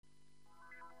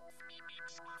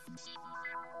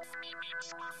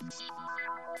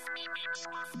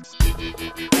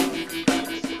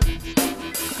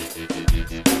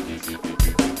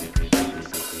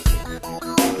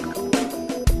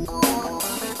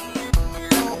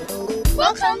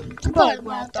Welcome to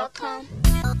BoyWorld.com.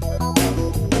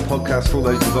 Podcast for all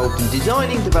those involved in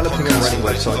designing, developing and running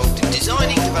websites.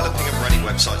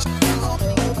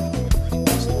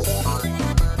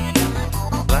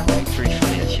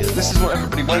 This is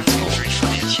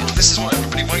what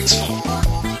everybody waits for.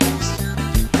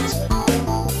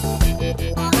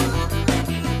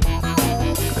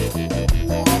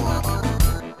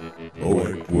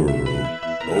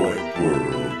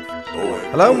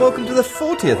 Hello and welcome to the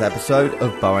 40th episode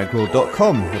of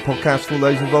BoagWorld.com, the podcast for all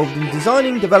those involved in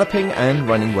designing, developing and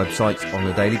running websites on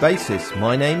a daily basis.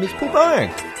 My name is Paul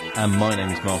Boag. And my name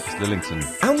is Marcus Lillington.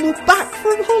 And we're back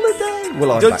from holiday.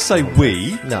 Well, I'm Don't back say from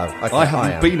we. No, okay, I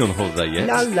haven't been on holiday yet.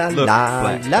 La, la, Look, la,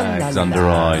 black la, bags la, under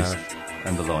la. eyes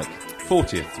and the like.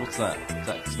 40th, what's that?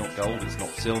 It's not gold, it's not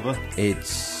silver.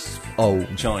 It's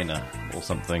old. China or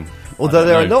something. Although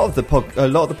there are a know. lot of the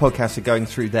podcasts are going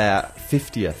through their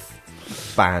 50th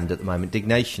band at the moment.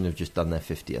 Dignation have just done their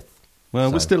 50th. Well,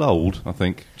 So- we're still old, I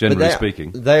think, generally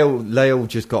speaking. They all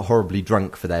just got horribly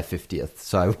drunk for their 50th.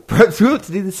 So perhaps we ought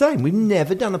to do the same. We've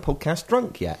never done a podcast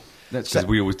drunk yet. That's because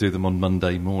we always do them on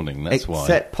Monday morning, that's why.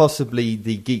 Except possibly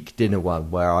the geek dinner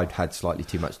one where I'd had slightly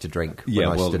too much to drink when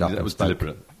I stood up that and was spoke.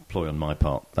 deliberate ploy on my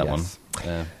part, that Yes.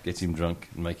 one. Get him drunk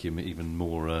and make him even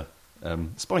more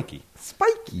spiky.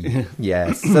 Spiky.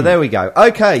 Yes. So there we go.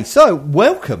 Okay, so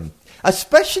welcome.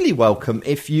 Especially welcome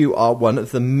if you are one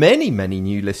of the many, many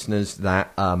new listeners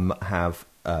that have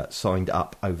signed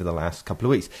up over the last couple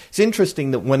of weeks. It's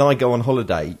interesting that when I go on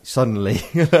holiday, suddenly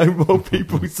more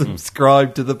people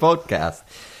subscribe to the podcast.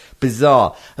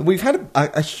 Bizarre. And we've had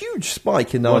a huge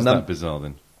spike in Why our is number. that bizarre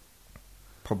then?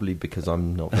 Probably because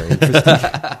I'm not very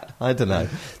interested. I don't know.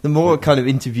 The more kind of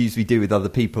interviews we do with other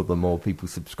people, the more people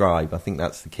subscribe. I think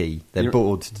that's the key. They're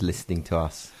bored to listening to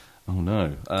us. Oh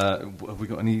no. Have we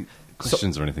got any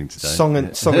questions or anything today? Song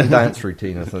and dance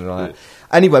routine or something like that.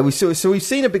 Anyway, we've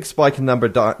seen a big spike in number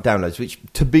of downloads, which,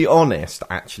 to be honest,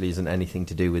 actually isn't anything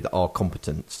to do with our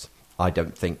competence. I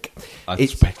don't think. I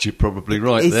suspect you're probably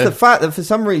right It's there. the fact that for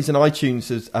some reason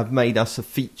iTunes have made us a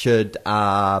featured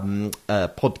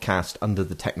podcast under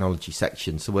the technology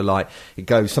section. So we're like, it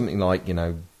goes something like,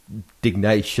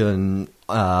 Dignation,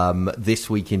 This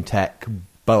Week in Tech,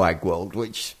 Boag World,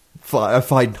 which I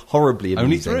find horribly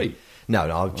amusing. Only 3?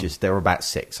 No, there were about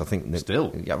 6. I think.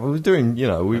 Still? Yeah, we were doing,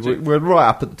 we're right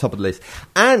up at the top of the list.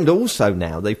 And also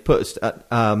now they've put us at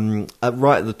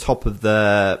right at the top of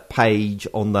the page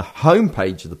on the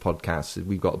homepage of the podcast.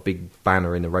 We've got a big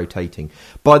banner in the rotating.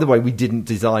 By the way, we didn't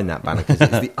design that banner because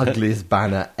it's the ugliest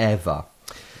banner ever.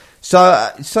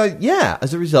 So yeah,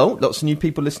 as a result, lots of new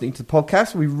people listening to the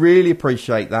podcast. We really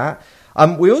appreciate that.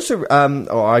 We also,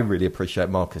 I really appreciate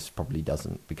Marcus probably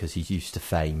doesn't because he's used to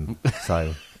fame.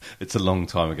 So It's a long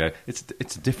time ago. It's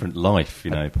a different life,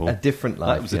 Paul. a different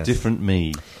life. That was yes. a different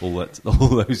me all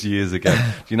those years ago.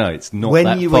 It's not When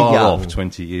that you were far young. off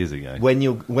 20 years ago. When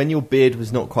your beard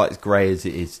was not quite as grey as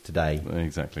it is today.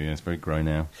 Exactly, yeah, it's very grey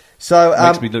now. So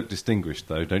Makes me look distinguished,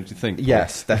 though, don't you think? Paul?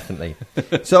 Yes, definitely.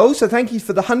 So also thank you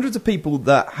for the hundreds of people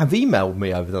that have emailed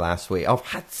me over the last week. I've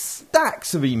had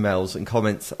stacks of emails and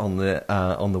comments on the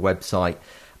website,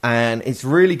 and it's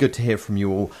really good to hear from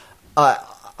you all.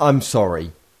 I'm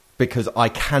sorry, because I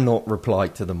cannot reply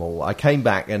to them all. I came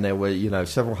back and there were,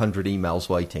 several hundred emails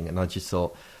waiting, and I just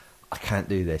thought, I can't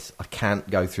do this. I can't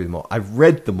go through them all. I've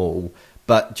read them all,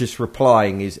 but just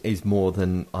replying is more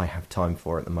than I have time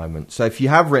for at the moment. So if you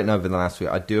have written over the last week,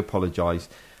 I do apologise,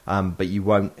 but you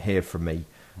won't hear from me.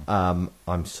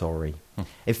 I'm sorry.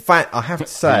 In fact, I have to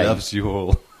say... He loves you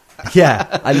all.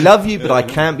 Yeah, I love you, but I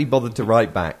can't be bothered to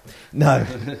write back. No,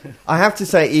 I have to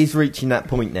say it is reaching that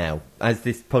point now, as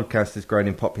this podcast has grown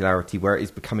in popularity, where it is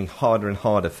becoming harder and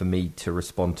harder for me to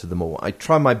respond to them all. I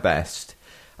try my best,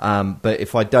 but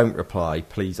if I don't reply,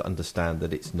 please understand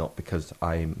that it's not because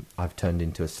I've turned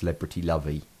into a celebrity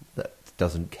lovey that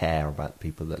doesn't care about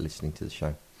people that are listening to the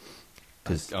show.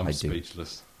 Because I'm I do.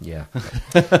 speechless. Yeah.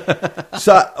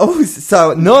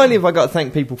 So not only have I got to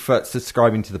thank people for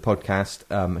subscribing to the podcast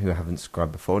who haven't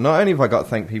subscribed before, not only have I got to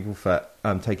thank people for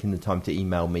taking the time to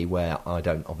email me where I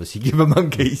don't obviously give a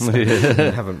monkey's and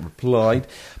haven't replied,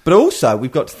 but also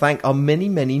we've got to thank our many,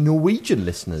 many Norwegian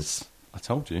listeners. I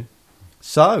told you.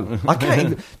 So I can't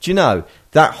even, do you know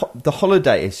that the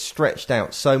holiday is stretched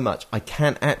out so much I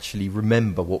can't actually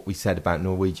remember what we said about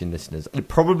Norwegian listeners.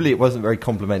 It wasn't very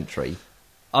complimentary.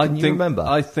 Can you remember?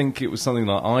 I think it was something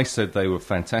like I said they were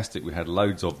fantastic. We had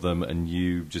loads of them, and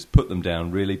you just put them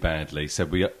down really badly.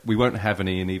 Said we won't have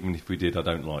any, and even if we did, I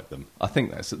don't like them. I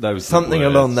think those something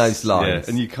along those lines.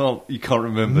 Yeah, and you can't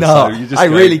remember. No, so you just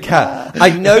really can't. I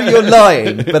know you're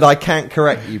lying, but I can't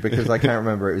correct you because I can't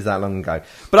remember. It was that long ago.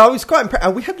 But I was quite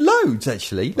impressed. We had loads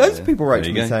actually. Loads of people wrote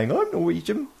to me saying I'm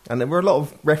Norwegian, and there were a lot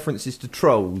of references to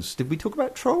trolls. Did we talk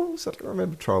about trolls? I don't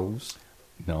remember trolls.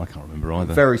 No, I can't remember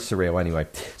either. Very surreal, anyway.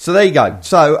 So there you go.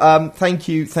 So thank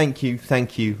you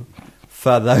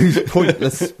for those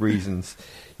pointless reasons.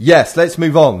 Yes, let's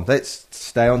move on. Let's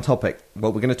stay on topic.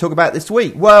 What we're going to talk about this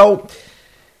week? Well,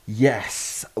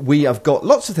 yes, we have got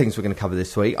lots of things we're going to cover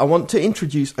this week. I want to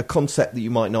introduce a concept that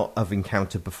you might not have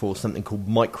encountered before, something called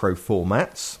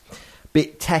microformats.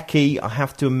 Bit techie, I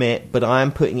have to admit, but I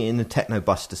am putting it in the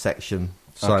Technobuster section,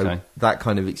 so that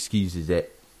kind of excuses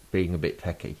it being a bit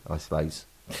techie, I suppose.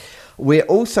 We're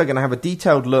also going to have a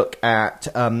detailed look at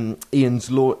Ian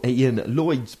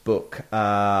Lloyd's book,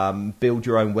 Build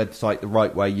Your Own Website the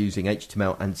Right Way Using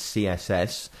HTML and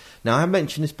CSS. Now, I have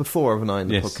mentioned this before, haven't I, in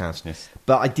the podcast? Yes.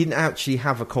 But I didn't actually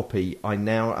have a copy. I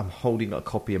now am holding a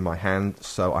copy in my hand,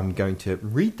 so I'm going to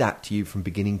read that to you from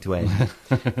beginning to end.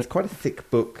 It's quite a thick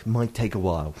book, might take a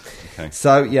while. Okay.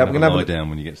 So, yeah, we're going to lie down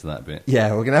when you get to that bit. Yeah,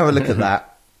 we're going to have a look at that.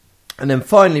 And then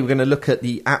finally, we're going to look at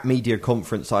the atMedia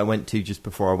conference I went to just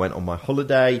before I went on my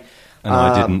holiday. And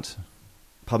I didn't.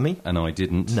 Pardon me? And I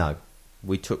didn't. No.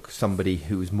 We took somebody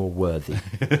who was more worthy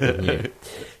than you.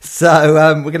 So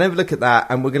we're going to have a look at that,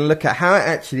 and we're going to look at how it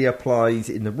actually applies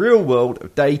in the real world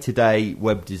of day-to-day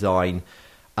web design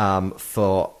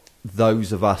for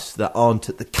those of us that aren't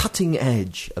at the cutting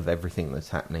edge of everything that's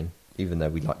happening, even though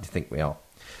we like to think we are.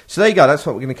 So there you go. That's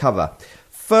what we're going to cover.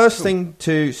 First thing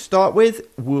to start with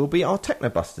will be our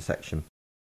Technobuster section.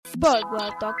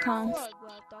 Birdworld.com.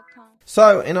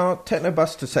 So, in our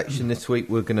Technobuster section this week,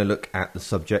 we're going to look at the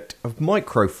subject of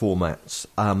microformats.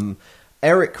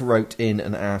 Eric wrote in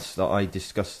and asked that I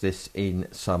discuss this in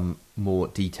some more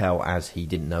detail as he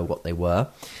didn't know what they were.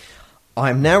 I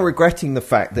am now regretting the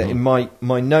fact that in my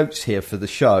notes here for the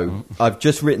show, I've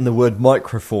just written the word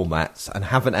microformats and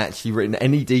haven't actually written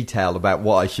any detail about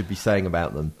what I should be saying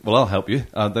about them. Well, I'll help you.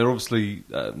 They're obviously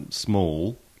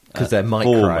small. Because they're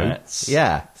micro. Formats.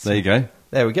 Yeah. There you go.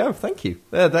 There we go. Thank you.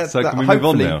 So can we move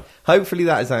on now? Hopefully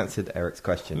that has answered Eric's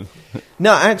question.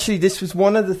 No, actually, this was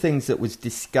one of the things that was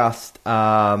discussed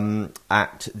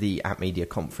at the atMedia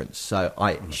conference. So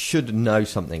I should know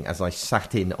something as I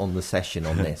sat in on the session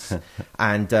on this.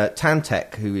 And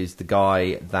Tantek, who is the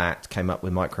guy that came up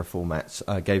with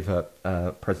microformats, gave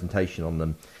a presentation on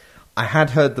them. I had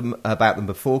heard about them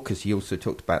before because he also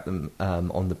talked about them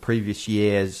on the previous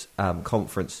year's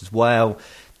conference as well.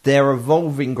 They're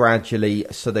evolving gradually,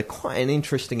 so they're quite an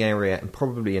interesting area and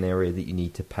probably an area that you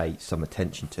need to pay some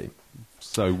attention to.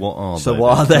 So what are they? So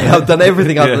what are they? I've done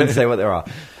everything other than say what they are.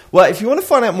 Well, if you want to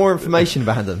find out more information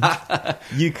about them,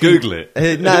 you can Google it.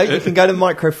 No, you can go to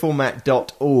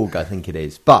microformat.org, I think it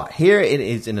is. But here it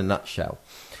is in a nutshell.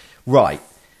 Right.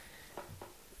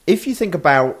 If you think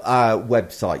about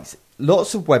websites,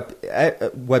 lots of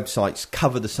websites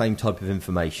cover the same type of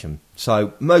information.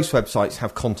 So most websites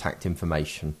have contact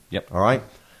information. Yep. All right.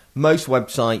 Most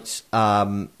websites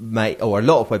or a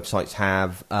lot of websites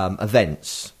have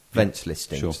events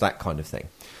listings, that kind of thing.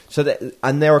 So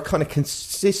and there are kind of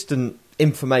consistent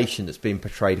information that's being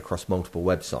portrayed across multiple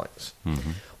websites.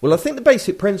 Mm-hmm. Well, I think the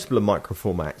basic principle of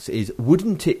microformats is,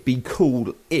 wouldn't it be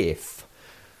cool if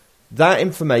that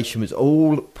information was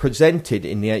all presented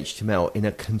in the HTML in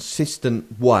a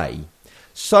consistent way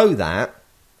so that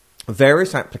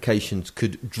various applications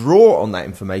could draw on that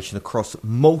information across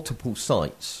multiple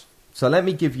sites? So let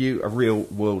me give you a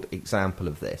real-world example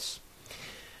of this.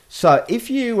 So if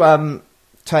you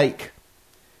take,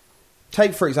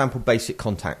 for example, basic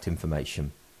contact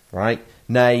information, right?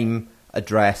 Name,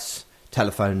 address,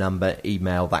 telephone number,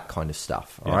 email, that kind of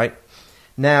stuff, all right?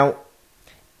 Now,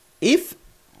 if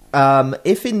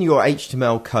in your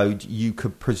HTML code you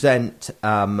could present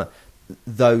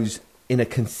those in a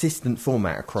consistent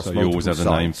format across multiple sites. So you always have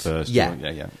the name first.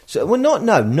 Yeah. So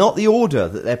not the order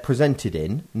that they're presented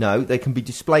in. No, they can be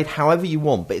displayed however you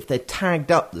want, but if they're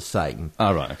tagged up the same.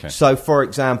 Oh, right, okay. So, for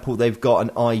example, they've got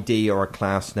an ID or a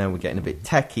class. Now we're getting a bit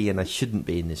techie, and they shouldn't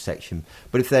be in this section.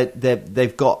 But if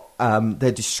they've got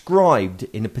they're described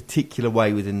in a particular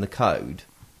way within the code,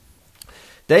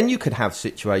 then you could have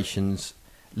situations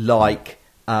like,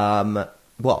 I'll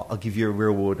give you a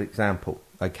real-world example,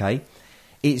 okay?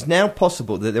 It's now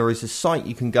possible that there is a site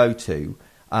you can go to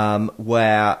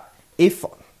where if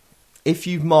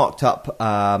you've marked up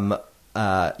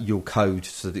your code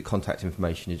so that contact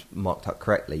information is marked up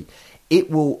correctly, it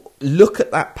will look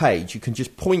at that page. You can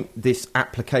just point this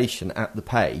application at the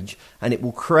page, and it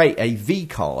will create a V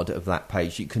card of that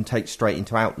page you can take straight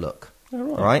into Outlook. Oh,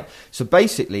 right. All right? So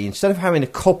basically, instead of having to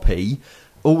copy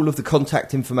all of the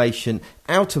contact information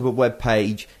out of a web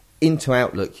page into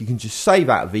Outlook, you can just save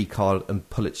out a V card and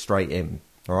pull it straight in.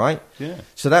 All right? Yeah.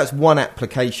 So that's one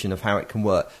application of how it can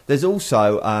work. There's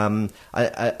also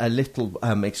a little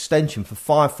extension for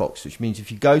Firefox, which means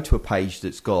if you go to a page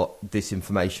that's got this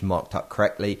information marked up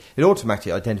correctly, it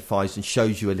automatically identifies and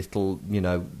shows you a little,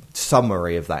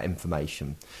 summary of that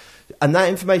information. And that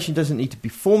information doesn't need to be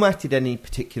formatted any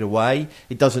particular way.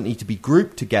 It doesn't need to be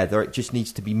grouped together. It just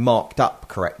needs to be marked up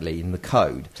correctly in the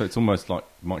code. So it's almost like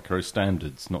micro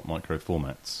standards, not micro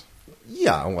formats.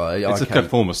 Yeah, well, it's a kind of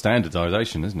form of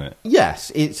standardisation, isn't it?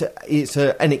 Yes, it's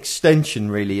an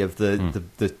extension really of the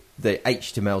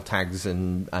HTML tags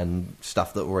and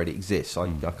stuff that already exists. I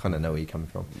kind of know where you're coming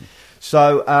from.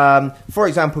 So, for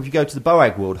example, if you go to the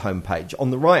BOAG World homepage,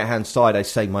 on the right-hand side, I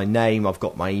say my name, I've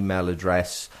got my email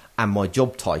address, and my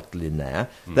job title in there.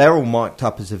 They're all marked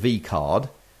up as a V card.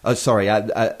 As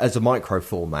a micro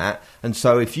format. And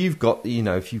so, if you've got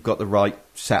the right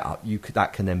setup,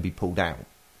 that can then be pulled out.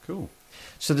 Cool.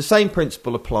 So the same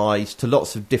principle applies to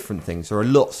lots of different things. There are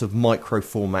lots of micro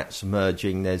formats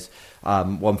emerging. There's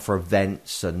one for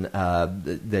events, and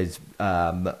there's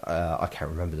I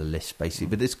can't remember the list basically,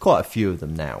 but there's quite a few of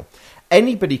them now.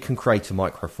 Anybody can create a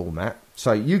micro format.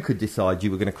 So you could decide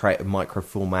you were going to create a micro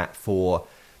format for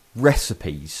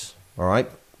recipes. All right.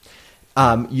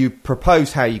 You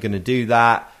propose how you're going to do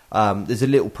that. There's a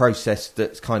little process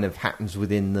that kind of happens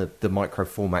within the micro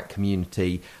format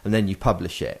community, and then you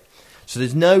publish it. So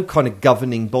there's no kind of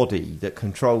governing body that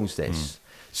controls this.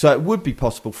 So it would be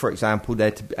possible, for example,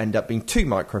 there to end up being two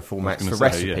micro formats for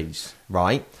recipes,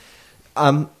 right?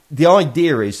 The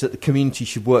idea is that the community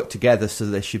should work together, so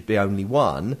there should be only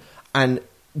one, and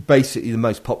basically the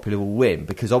most popular will win,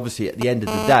 because obviously at the end of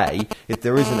the day, if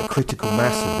there isn't a critical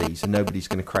mass of these, then nobody's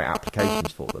going to create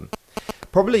applications for them.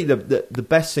 Probably the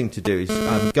best thing to do is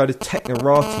go to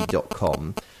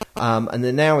technorati.com, and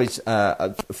there now is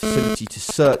a facility to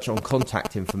search on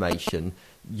contact information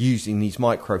using these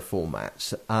micro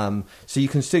formats. So you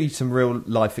can see some real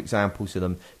life examples of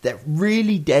them. They're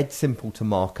really dead simple to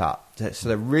mark up. So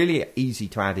they're really easy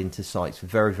to add into sites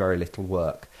with very, very little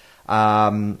work.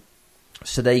 So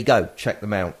there you go. Check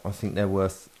them out. I think they're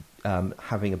worth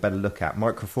having a better look at.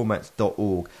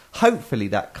 Microformats.org. Hopefully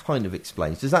that kind of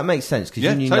explains. Does that make sense? Because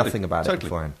you knew nothing about it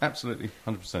beforehand. Absolutely.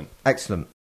 100%. Excellent.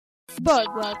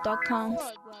 Birdworld.com.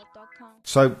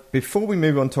 So before we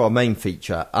move on to our main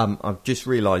feature, I've just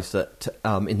realised that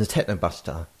in the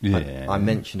Technobuster, I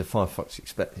mentioned a Firefox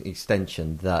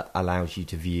extension that allows you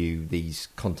to view these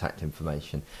contact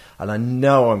information. And I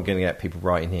know I'm going to get people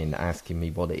writing in asking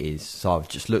me what it is, so I've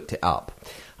just looked it up.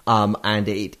 And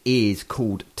it is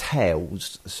called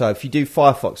Tails. So if you do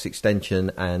Firefox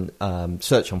extension and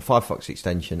search on Firefox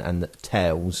extension and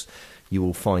Tails, you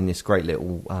will find this great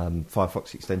little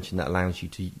Firefox extension that allows you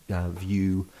to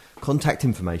view contact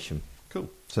information. Cool.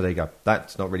 So there you go.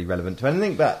 That's not really relevant to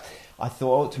anything, but I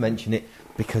thought I ought to mention it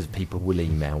because people will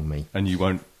email me. And you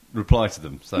won't reply to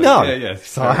them. So, no. Yeah.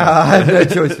 So I have no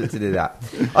choice but to do that.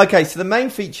 Okay, so the main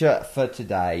feature for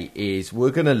today is we're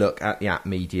going to look at the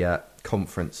atMedia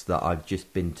conference that I've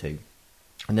just been to.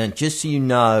 And then just so you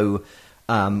know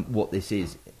what this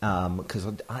is, because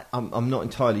I'm not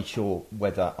entirely sure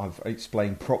whether I've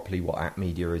explained properly what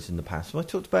atMedia is in the past. Have I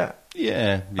talked about it?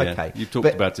 Yeah. Okay. You've talked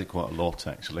about it quite a lot,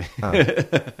 actually.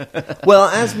 Well,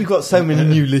 as we've got so many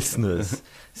new listeners,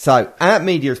 so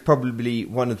atMedia is probably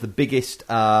one of the biggest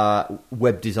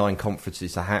web design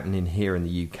conferences that are happening here in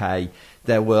the UK.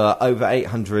 There were over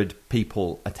 800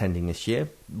 people attending this year,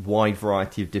 wide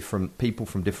variety of different people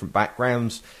from different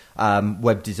backgrounds,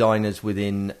 web designers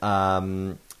within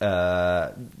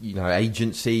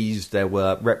agencies. There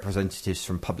were representatives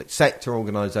from public sector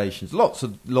organisations. Lots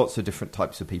of different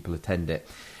types of people attend it.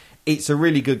 It's a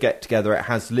really good get together. It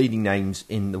has leading names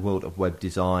in the world of web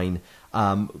design,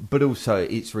 but also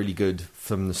it's really good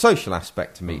from the social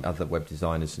aspect to meet other web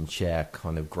designers and share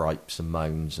kind of gripes and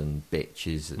moans and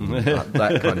bitches and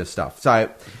that kind of stuff.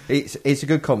 So it's a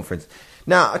good conference.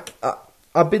 Now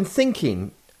I've been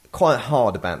thinking quite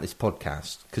hard about this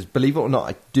podcast because, believe it or not,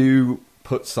 I do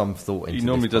put some thought into this podcast. He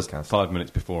normally does 5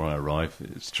 minutes before I arrive.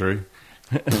 It's true.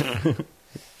 It's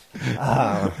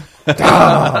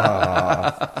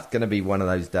going to be one of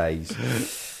those days.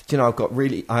 Do you know,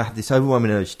 I had this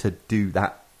overwhelming urge to do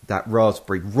that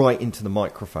raspberry right into the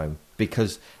microphone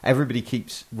because everybody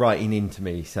keeps writing into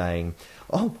me saying,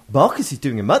 "Oh, Marcus is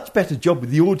doing a much better job with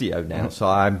the audio now." So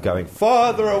I'm going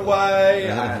farther away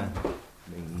and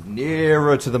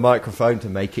nearer to the microphone to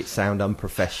make it sound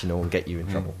unprofessional and get you in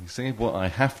trouble. You see what I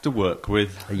have to work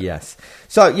with. Yes.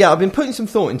 So yeah, I've been putting some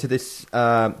thought into this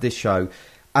this show,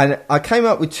 and I came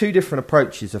up with two different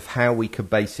approaches of how we could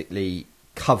basically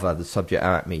cover the subject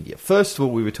of atMedia. First of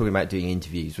all, we were talking about doing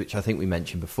interviews, which I think we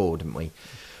mentioned before, didn't we?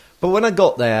 But when I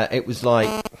got there, it was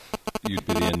like... You'd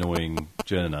be the annoying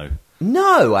journo.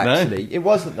 No, actually, it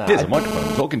wasn't that. Here's a microphone,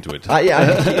 I'm talking to it.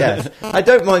 Yes. I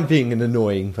don't mind being an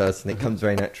annoying person. It comes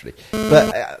very naturally.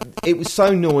 But it was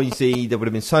so noisy. There would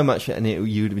have been so much, and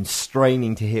you would have been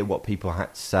straining to hear what people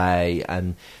had to say.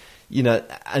 And, you know,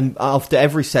 and after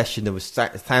every session, there was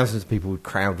thousands of people would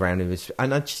crowd around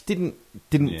and I just didn't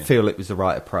feel it was the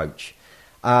right approach.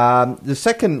 The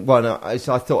second one is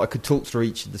I thought I could talk through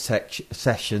each of the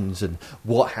sessions and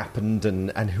what happened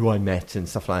and who I met and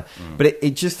stuff like that. But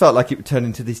it just felt like it would turn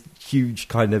into this huge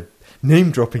kind of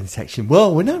name-dropping section.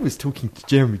 Well, when I was talking to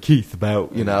Jeremy Keith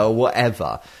about, you know,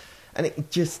 whatever, and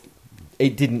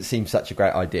it didn't seem such a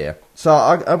great idea. So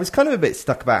I was kind of a bit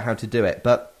stuck about how to do it.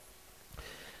 But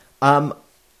I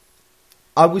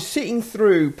was sitting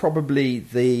through probably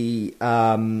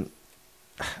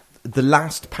the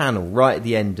last panel right at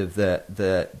the end of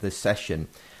the session,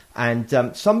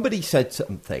 and somebody said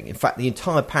something. In fact, the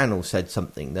entire panel said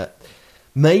something that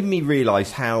made me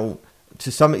realise how,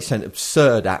 to some extent,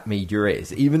 absurd atMedia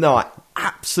is, even though I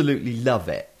absolutely love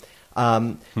it.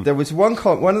 There was one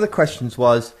of the questions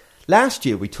was, last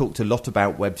year we talked a lot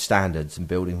about web standards and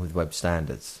building with web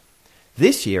standards.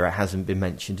 This year it hasn't been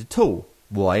mentioned at all.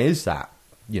 Why is that?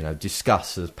 You know,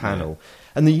 discuss as panel. Yeah.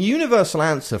 And the universal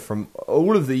answer from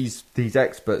all of these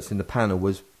experts in the panel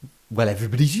was, well,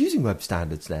 everybody's using web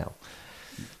standards now.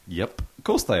 Yep, of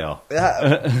course they are.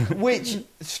 Which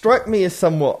struck me as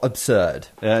somewhat absurd.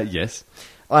 Yes.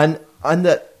 And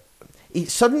that it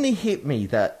suddenly hit me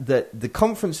that the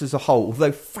conference as a whole,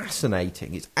 although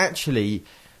fascinating, it's actually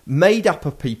made up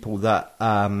of people that...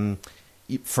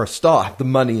 for a start, have the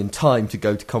money and time to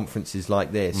go to conferences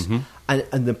like this. Mm-hmm.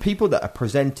 And the people that are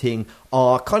presenting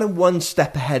are kind of one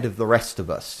step ahead of the rest of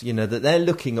us, you know, that they're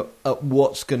looking at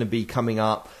what's going to be coming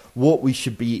up, what we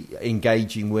should be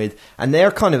engaging with. And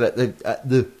they're kind of at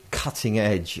the cutting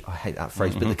edge, I hate that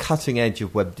phrase, but the cutting edge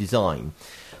of web design.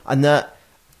 And that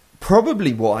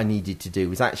probably what I needed to do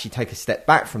was actually take a step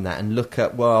back from that and look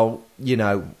at, well, you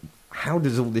know, how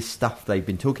does all this stuff they've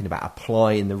been talking about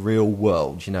apply in the real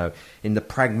world, you know, in the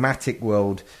pragmatic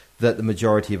world that the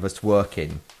majority of us work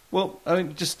in? Well, I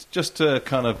mean, just to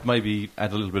kind of maybe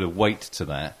add a little bit of weight to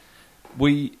that,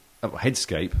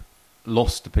 Headscape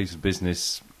lost a piece of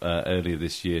business earlier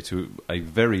this year to a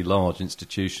very large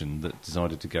institution that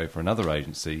decided to go for another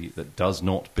agency that does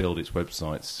not build its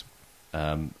websites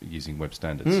using web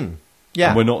standards. Yeah.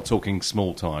 And we're not talking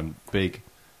small time, big,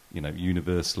 you know,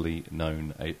 universally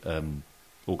known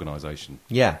organisation.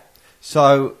 Yeah.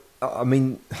 So, I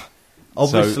mean,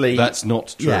 obviously... So that's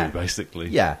not true, basically.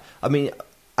 Yeah. I mean,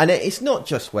 and it's not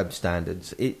just web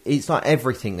standards. It's like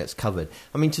everything that's covered.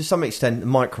 I mean, to some extent, the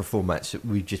microformats that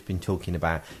we've just been talking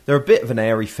about, they're a bit of an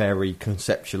airy-fairy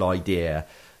conceptual idea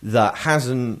that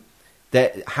hasn't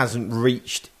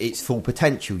reached its full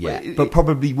potential yet, but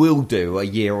probably will do a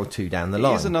year or two down the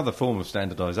line. It is another form of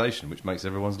standardisation, which makes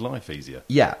everyone's life easier.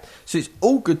 Yeah. So it's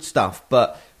all good stuff,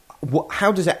 but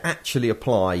how does it actually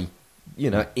apply, you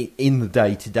know, in the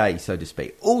day-to-day, so to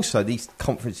speak? Also, these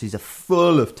conferences are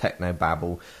full of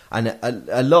technobabble, and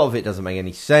a lot of it doesn't make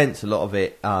any sense. A lot of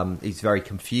it is very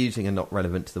confusing and not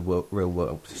relevant to the real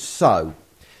world. So...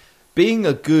 being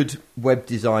a good web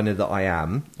designer that I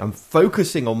am, I'm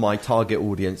focusing on my target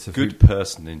audience of good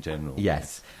person in general.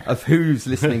 Yes, of who's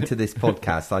listening to this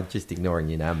podcast. I'm just ignoring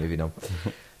you now. Moving on.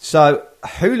 So,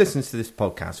 who listens to this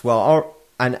podcast? Well,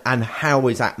 and how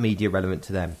is atMedia relevant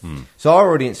to them? So,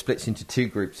 our audience splits into two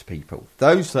groups of people: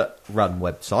 those that run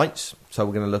websites. So,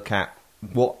 we're going to look at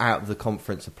what out of the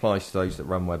conference applies to those that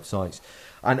run websites.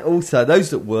 And also those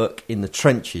that work in the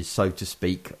trenches, so to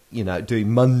speak, you know,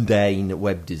 doing mundane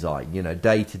web design, you know,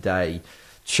 day-to-day,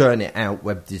 churn it out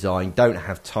web design, don't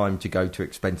have time to go to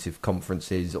expensive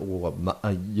conferences or,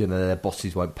 you know, their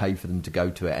bosses won't pay for them to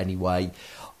go to it anyway,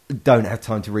 don't have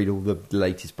time to read all the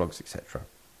latest blogs, etc.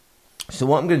 So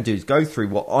what I'm going to do is go through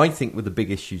what I think were the big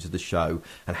issues of the show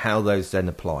and how those then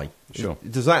apply. Sure.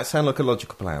 Does that sound like a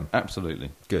logical plan?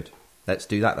 Absolutely. Good. Let's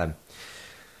do that then.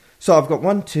 So I've got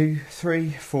 1, 2,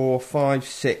 3, 4, 5,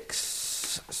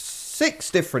 6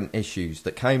 different issues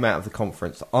that came out of the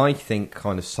conference that I think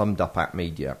kind of summed up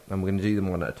atMedia, and we're going to do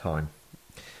them one at a time.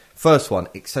 First one,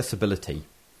 accessibility.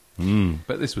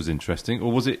 But this was interesting,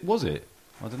 or was it?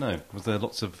 I don't know. Was there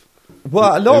lots of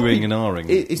Well, a lot of oohing and ahhing?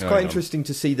 It's going quite on? interesting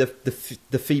to see the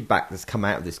feedback that's come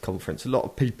out of this conference. A lot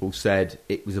of people said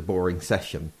it was a boring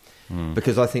session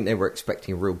because I think they were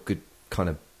expecting a real good kind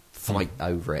of fight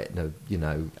over it. And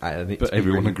But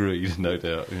everyone agreed, no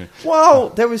doubt. Yeah. Well,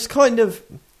 there was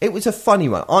it was a funny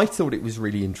one. I thought it was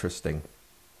really interesting,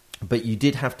 but you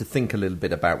did have to think a little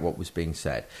bit about what was being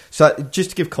said. So,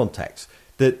 just to give context.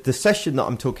 The session that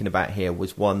I'm talking about here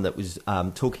was one that was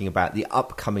talking about the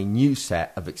upcoming new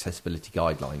set of accessibility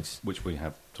guidelines. Which we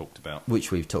have talked about.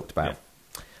 Which we've talked about.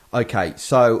 Yeah. Okay,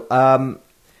 so,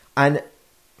 and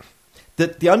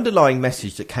the underlying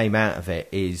message that came out of it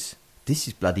is, this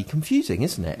is bloody confusing,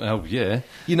 isn't it? Oh, yeah.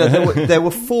 There were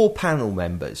 4 panel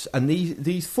members, and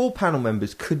these 4 panel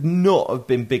members could not have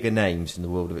been bigger names in the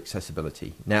world of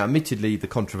accessibility. Now, admittedly, the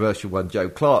controversial one, Joe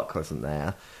Clark, wasn't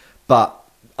there, but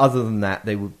other than that,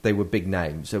 they were big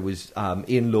names. There was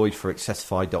Ian Lloyd for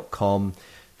Accessify.com.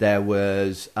 There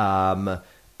was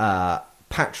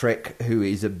Patrick, who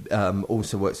is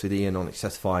also works with Ian on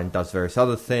Accessify and does various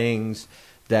other things.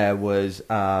 There was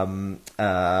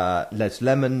Les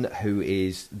Lemon, who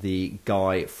is the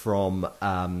guy from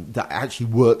that actually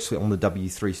works on the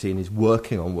W3C and is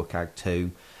working on WCAG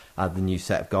 2, the new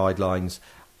set of guidelines.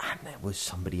 And there was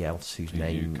somebody else whose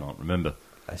name you can't remember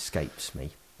escapes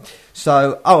me.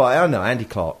 So, I know, Andy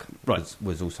Clark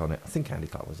was also on it. I think Andy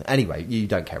Clark was. Anyway, you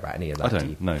don't care about any of that, I do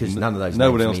you? don't, no. Because none of those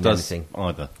Nobody names else mean does anything.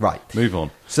 either. Right. Move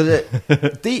on. So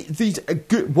these are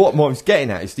good. What I was getting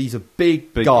at is these are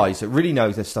big guys that really know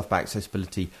their stuff about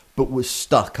accessibility, but were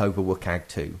stuck over WCAG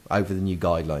 2, over the new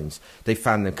guidelines. They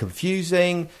found them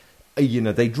confusing.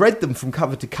 They'd read them from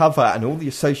cover to cover and all the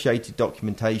associated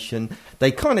documentation.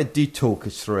 They kind of did talk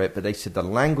us through it, but they said the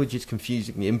language is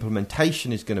confusing, the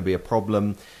implementation is going to be a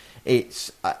problem.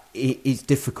 It's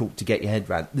difficult to get your head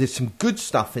around. There's some good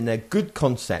stuff in there, good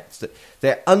concepts that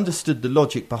they understood the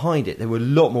logic behind it. They were a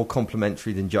lot more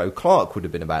complimentary than Joe Clark would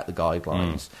have been about the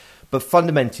guidelines, but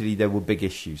fundamentally there were big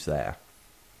issues there.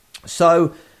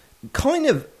 So, kind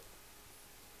of,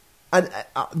 and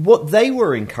what they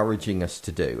were encouraging us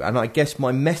to do, and I guess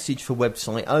my message for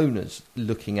website owners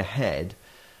looking ahead,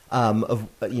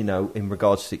 in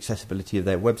regards to the accessibility of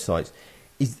their websites,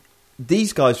 is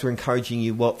these guys were encouraging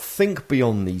you, think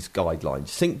beyond these guidelines.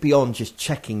 Think beyond just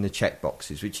checking the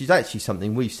checkboxes, which is actually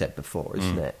something we've said before,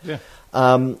 isn't it? Yeah.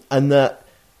 And that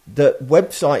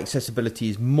website accessibility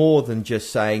is more than just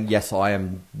saying, yes, I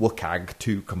am WCAG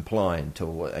 2 compliant,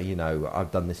 or,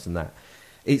 I've done this and that.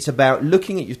 It's about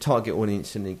looking at your target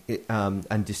audience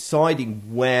and deciding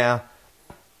where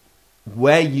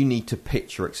you need to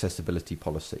pitch your accessibility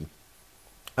policy,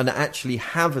 and actually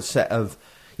have a set of,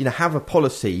 have a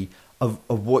policy of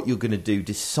what you're going to do,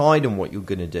 decide on what you're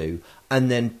going to do,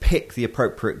 and then pick the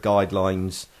appropriate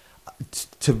guidelines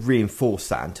to reinforce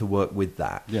that and to work with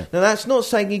that. Yeah. Now, that's not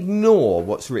saying ignore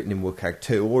what's written in WCAG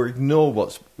 2 or ignore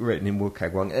what's written in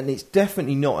WCAG 1, and it's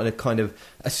definitely not a kind of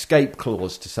escape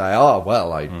clause to say,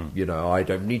 I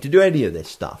don't need to do any of this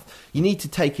stuff. You need to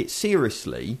take it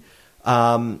seriously,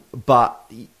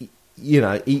 but,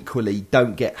 equally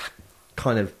don't get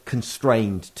kind of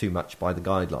constrained too much by the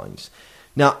guidelines.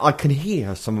 Now, I can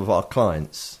hear some of our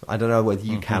clients, I don't know whether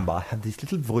you can, but I have this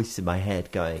little voice in my head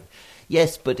going,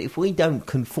 yes, but if we don't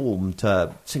conform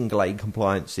to single A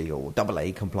compliancy or double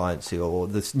A compliancy or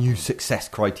this new success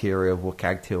criteria of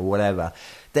WCAG 2 or whatever,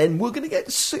 then we're going to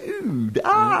get sued.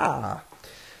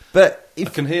 But I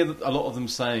can hear a lot of them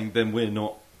saying, then we're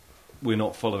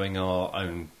not following our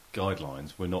own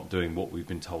guidelines. We're not doing what we've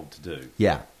been told to do.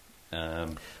 Yeah.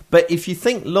 But if you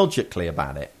think logically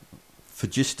about it for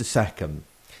just a second,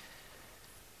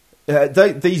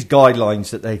 these guidelines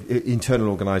that internal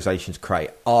organisations create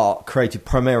are created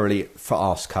primarily for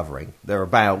arse covering. They're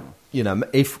about,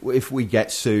 if we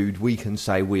get sued, we can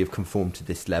say we have conformed to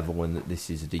this level and that this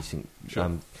is a decent...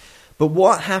 Sure. But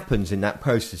what happens in that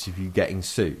process of you getting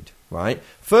sued, right?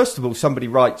 First of all, somebody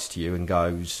writes to you and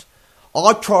goes,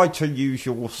 I tried to use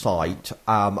your site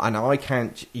and I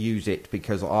can't use it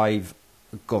because I've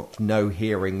got no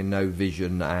hearing and no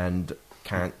vision and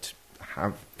can't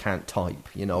type,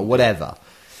 whatever.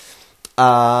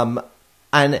 And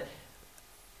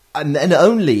then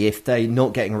only if they're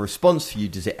not getting a response from you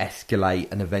does it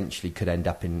escalate and eventually could end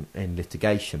up in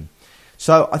litigation.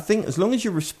 So I think as long as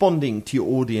you're responding to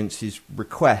your audience's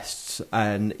requests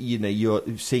and, you're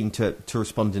seeking to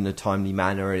respond in a timely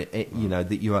manner,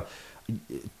 that you are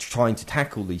trying to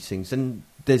tackle these things, then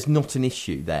there's not an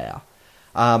issue there.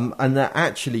 And that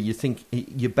actually you think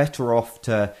you're better off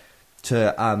to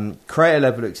create a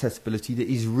level of accessibility that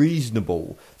is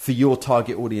reasonable for your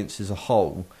target audience as a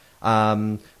whole,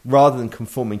 rather than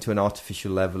conforming to an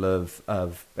artificial level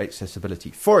of accessibility.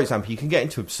 For example, you can get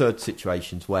into absurd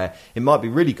situations where it might be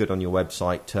really good on your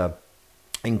website to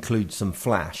include some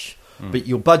Flash, but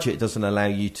your budget doesn't allow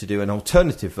you to do an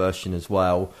alternative version as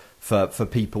well for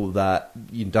people that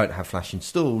you don't have Flash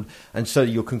installed, and so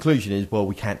your conclusion is, well,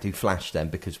 we can't do Flash then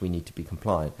because we need to be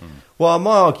compliant. Well,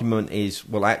 my argument is,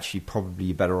 well, actually, probably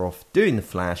you're better off doing the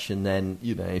Flash, and then,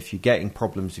 if you're getting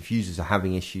problems, if users are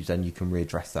having issues, then you can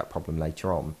readdress that problem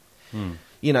later on.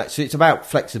 So it's about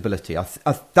flexibility.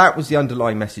 That was the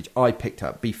underlying message I picked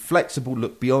up. Be flexible,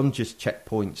 look beyond just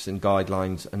checkpoints and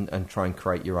guidelines, and try and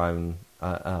create your own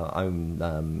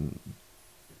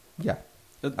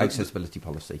accessibility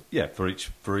policy. Yeah, for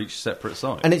each separate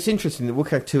site. And it's interesting that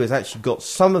WCAG 2 has actually got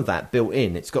some of that built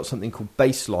in. It's got something called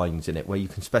baselines in it, where you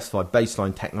can specify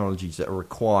baseline technologies that are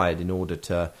required in order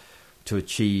to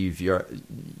achieve your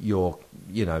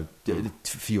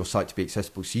for your site to be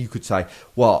accessible. So you could say,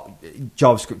 well,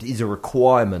 JavaScript is a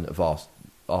requirement of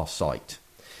our site.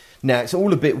 Now, it's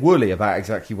all a bit woolly about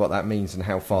exactly what that means and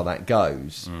how far that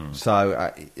goes.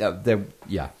 So,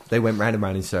 they went round and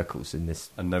round in circles in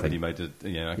this. And nobody thing. made it.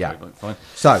 Fine.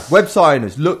 So, website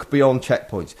owners, look beyond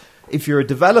checkpoints. If you're a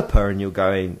developer and you're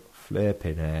going,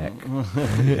 flipping heck.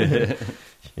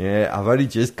 Yeah, I've only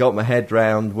just got my head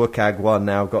round WCAG 1,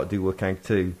 now I've got to do WCAG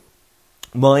 2.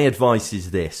 My advice is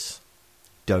this.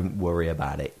 Don't worry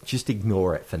about it. Just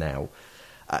ignore it for now.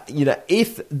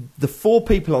 If the 4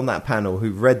 people on that panel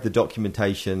who've read the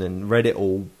documentation and read it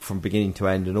all from beginning to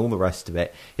end and all the rest of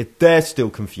it, if they're still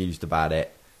confused about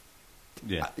it,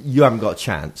 you haven't got a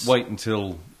chance. Wait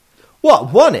until...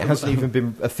 What? One, it hasn't even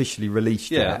been officially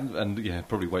released yet. And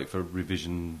probably wait for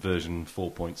revision version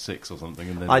 4.6 or something.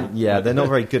 And then they're not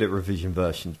very good at revision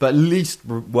versions, but at least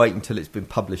wait until it's been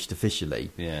published officially.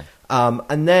 Yeah.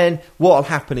 And then what will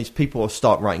happen is people will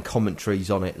start writing commentaries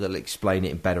on it that'll explain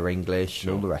it in better English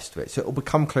and all the rest of it. So it'll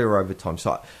become clearer over time.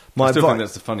 So I still think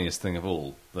that's the funniest thing of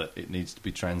all, that it needs to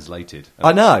be translated.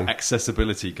 I know.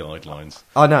 Accessibility guidelines.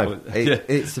 I know.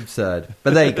 It's absurd.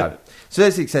 But there you go. So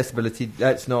there's accessibility.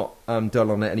 Let's not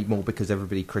dwell on it anymore because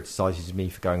everybody criticises me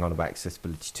for going on about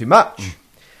accessibility too much.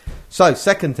 So,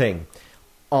 second thing,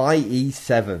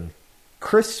 IE7.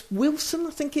 Chris Wilson,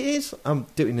 I think it is. I'm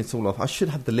doing this all off. I should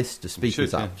have the list of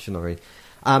speakers up, shouldn't I really?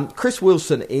 Chris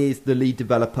Wilson is the lead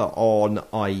developer on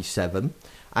IE7.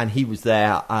 And he was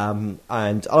there, and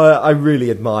I really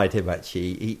admired him,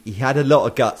 actually. He had a lot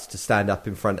of guts to stand up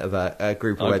in front of a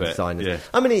group of web designers. Yeah.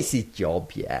 I mean, it's his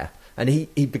job, yeah. And he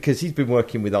because he's been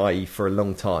working with IE for a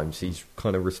long time, so he's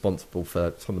kind of responsible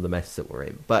for some of the mess that we're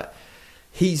in. But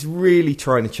he's really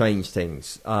trying to change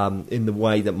things in the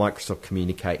way that Microsoft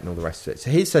communicate and all the rest of it. So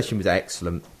his session was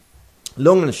excellent.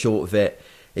 Long and the short of it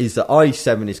is that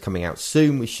IE7 is coming out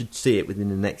soon. We should see it within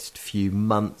the next few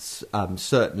months.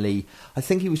 Certainly, I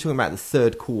think he was talking about the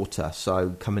third quarter,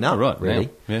 so coming up, really.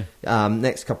 Yeah.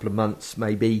 Next couple of months,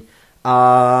 maybe.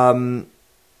 And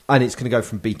it's going to go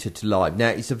from beta to live. Now,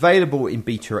 it's available in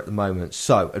beta at the moment.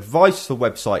 So, advice for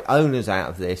website owners out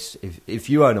of this, if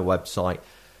you own a website,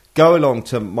 go along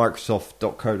to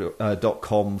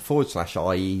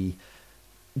microsoft.com/IE,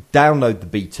 download the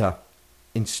beta,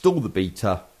 install the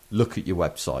beta, look at your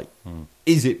website.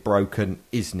 Is it broken?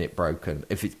 Isn't it broken?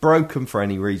 If it's broken for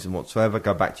any reason whatsoever,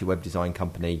 go back to your web design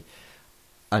company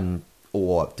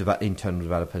or internal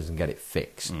developers and get it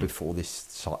fixed before this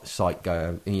site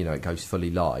it goes fully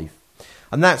live.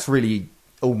 And that's really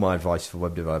all my advice for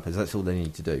web developers. That's all they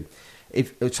need to do.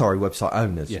 Website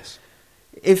owners. Yes.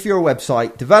 If you're a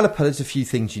website developer, there's a few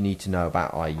things you need to know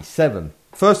about IE7.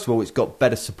 First of all, it's got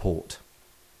better support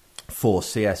for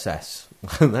CSS.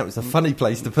 That was a funny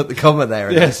place to put the comma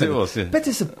there. Yes, it was. Yeah.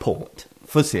 Better support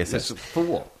for CSS. Yes, for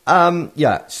what?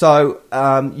 So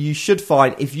you should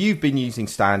find, if you've been using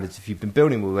standards, if you've been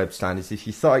building with web standards, if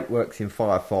your site works in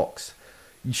Firefox,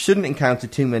 you shouldn't encounter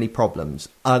too many problems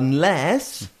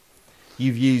unless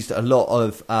you've used a lot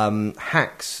of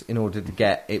hacks in order to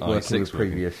get it working with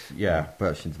previous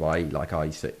versions of IE, like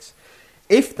IE6.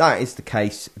 If that is the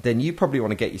case, then you probably want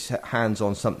to get your hands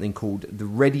on something called the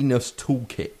Readiness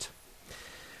Toolkit.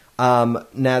 Now,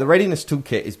 the Readiness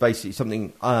Toolkit is basically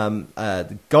something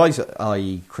the guys at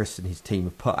IE, Chris and his team,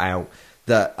 have put out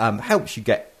that helps you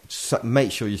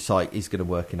make sure your site is going to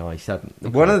work in IE7. Okay.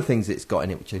 One of the things it's got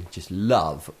in it, which I just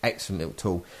love, excellent little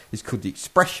tool, is called the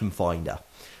Expression Finder.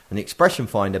 And the Expression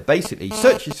Finder basically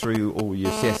searches through all your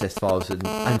CSS files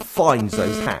and finds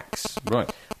those hacks.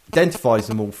 Right. Identifies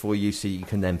them all for you so you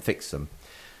can then fix them.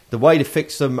 The way to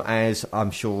fix them, as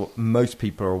I'm sure most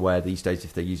people are aware these days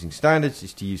if they're using standards,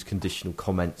 is to use conditional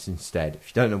comments instead. If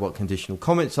you don't know what conditional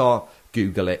comments are,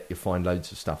 Google it. You'll find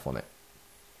loads of stuff on it.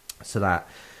 So that.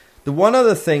 The one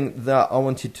other thing that I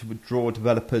wanted to draw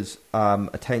developers'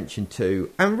 attention to,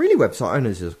 and really website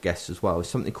owners as guests as well, is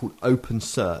something called Open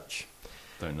Search.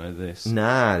 Don't know this.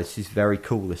 Nah, this is very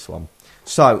cool, this one.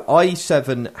 So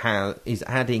IE7 is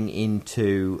adding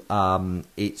into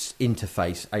its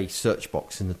interface a search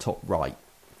box in the top right.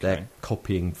 They're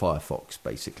copying Firefox,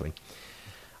 basically.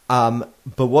 But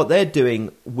what they're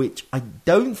doing, which I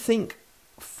don't think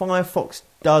Firefox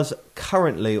does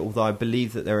currently, although I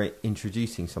believe that they're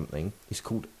introducing something,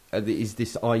 is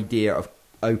this idea of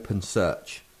open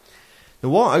search. Now,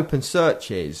 what open search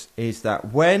is that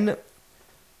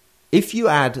if you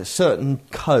add a certain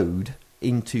code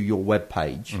into your web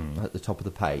page at the top of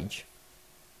the page,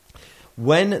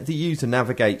 when the user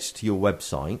navigates to your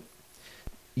website,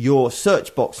 your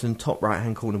search box in the top right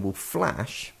hand corner will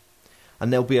flash,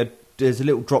 and there's a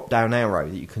little drop down arrow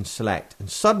that you can select, and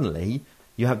suddenly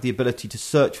you have the ability to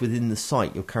search within the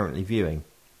site you're currently viewing,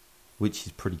 which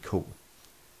is pretty cool.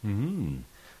 Mm.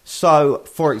 So,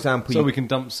 for example... we can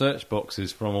dump search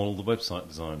boxes from all the website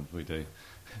design we do.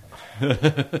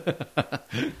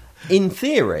 In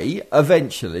theory,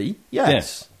 eventually,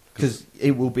 yes, because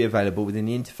it will be available within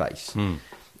the interface. Mm.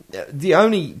 The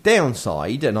only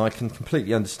downside, and I can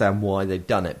completely understand why they've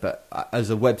done it, but as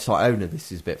a website owner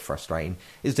this is a bit frustrating,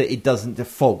 is that it doesn't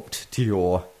default to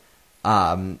your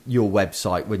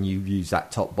website when you use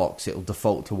that top box. It'll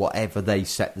default to whatever they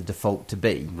set the default to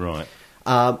be. Right.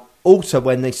 Also,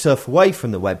 when they surf away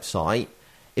from the website,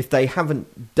 if they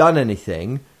haven't done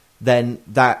anything, then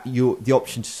the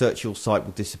option to search your site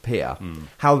will disappear. Mm.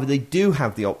 However, they do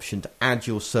have the option to add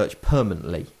your search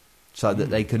permanently, so that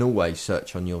they can always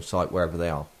search on your site wherever they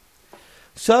are.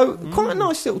 So, quite a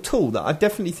nice little tool that I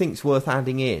definitely think is worth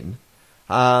adding in.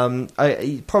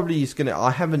 It probably is going to...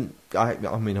 I've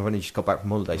only just got back from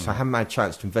holiday, so I haven't had a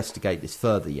chance to investigate this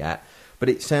further yet. But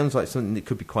it sounds like something that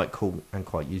could be quite cool and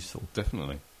quite useful.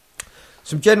 Definitely.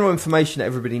 Some general information that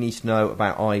everybody needs to know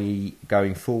about IE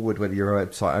going forward, whether you're a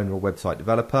website owner or website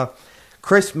developer.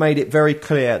 Chris made it very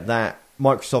clear that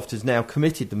Microsoft has now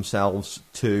committed themselves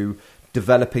to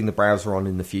developing the browser on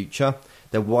in the future.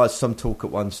 There was some talk at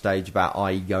one stage about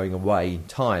IE going away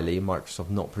entirely and Microsoft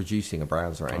not producing a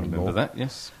browser anymore. Remember that,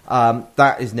 yes.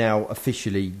 That is now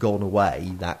officially gone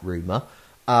away, that rumour.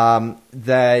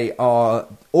 They are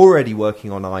already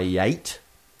working on IE8,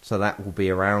 so that will be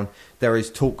around. There is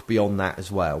talk beyond that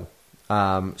as well.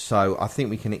 So I think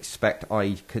we can expect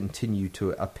IE to continue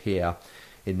to appear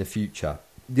in the future.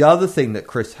 The other thing that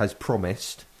Chris has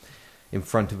promised in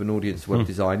front of an audience of web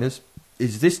designers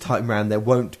is this time round there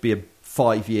won't be a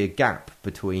 5-year gap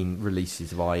between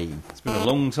releases of IE. It's been a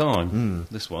long time,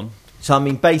 this one. So, I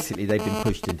mean, basically they've been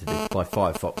pushed into this by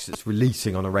Firefox. It's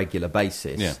releasing on a regular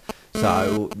basis. Yeah.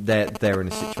 So they're in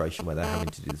a situation where they're having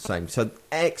to do the same. So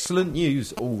excellent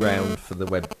news all round for the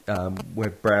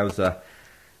web browser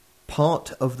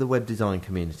part of the web design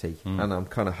community. And I'm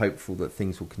kind of hopeful that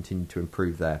things will continue to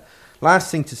improve there.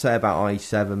 Last thing to say about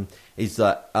IE7 is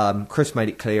that Chris made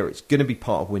it clear it's going to be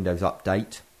part of Windows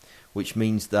Update, which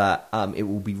means that it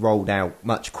will be rolled out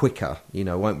much quicker. You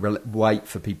know, won't wait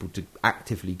for people to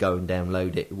actively go and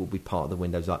download it. It will be part of the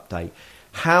Windows Update.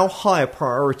 How high a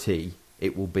priority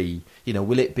it will be, you know,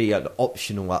 will it be an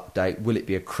optional update? Will it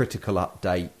be a critical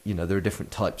update? You know, there are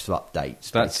different types of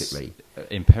updates, basically.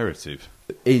 That's imperative.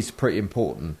 Is pretty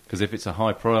important. Because if it's a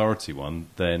high priority one,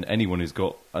 then anyone who's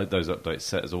got those updates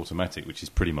set as automatic, which is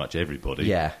pretty much everybody,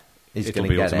 it'll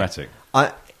be automatic.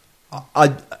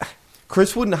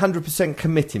 Chris wouldn't 100%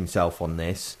 commit himself on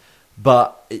this,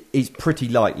 but it's pretty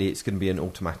likely it's going to be an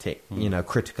automatic, you know,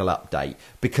 critical update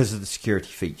because of the security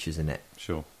features in it.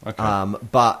 Sure. Okay.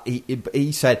 But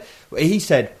he said,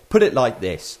 put it like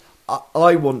this: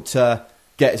 I want to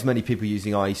get as many people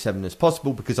using IE7 as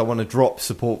possible because I want to drop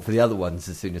support for the other ones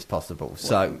as soon as possible.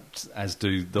 So, as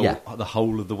do the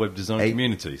whole of the web design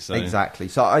community. So. Exactly.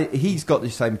 So he's got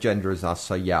the same agenda as us.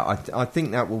 So I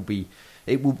think that will be.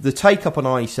 The take up on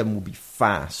IE7 will be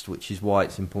fast, which is why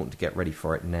it's important to get ready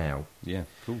for it now. Yeah,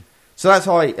 cool. So that's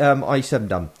IE7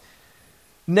 done.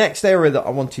 Next area that I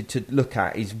wanted to look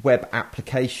at is web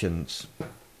applications.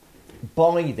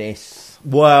 By this,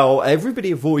 well,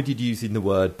 everybody avoided using the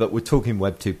word, but we're talking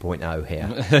Web 2.0 here.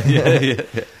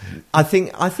 yeah. I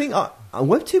think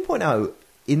Web 2.0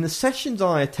 in the sessions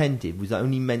I attended was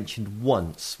only mentioned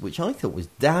once, which I thought was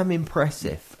damn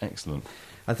impressive. Excellent.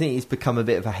 I think it's become a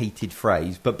bit of a hated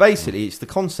phrase, but basically it's the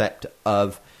concept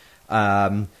of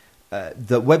that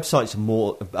websites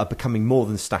are becoming more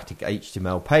than static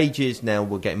HTML pages. Now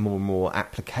we're getting more and more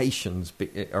applications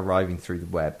arriving through the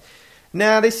web.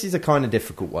 Now, this is a kind of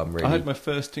difficult one, really. I had my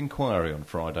first inquiry on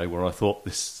Friday where I thought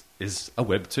this is a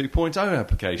Web 2.0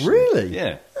 application. Really?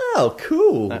 Yeah. Oh,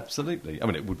 cool. Absolutely. I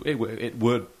mean,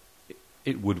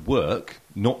 it would work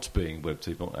not being Web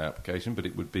 2.0 application, but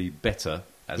it would be better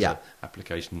as an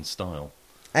application style.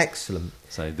 Excellent.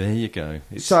 So there you go.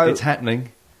 It's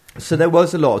happening. So there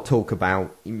was a lot of talk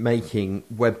about making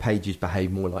web pages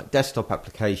behave more like desktop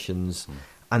applications,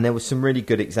 and there were some really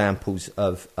good examples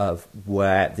of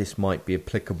where this might be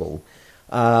applicable.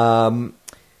 How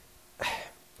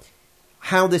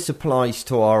this applies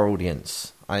to our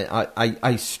audience,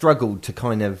 I struggled to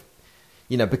kind of,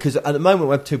 because at the moment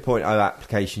Web 2.0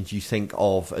 applications you think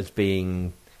of as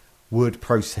being word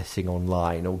processing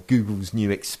online or Google's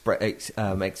new Excel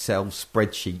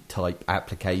spreadsheet type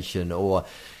application, or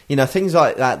things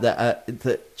like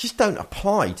that just don't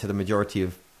apply to the majority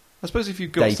of. I suppose if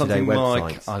you've got day-to-day something websites.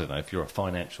 like, I don't know, if you're a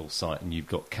financial site and you've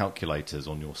got calculators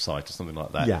on your site or something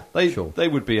like that, sure. they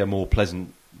would be a more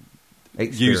pleasant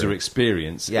user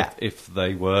experience if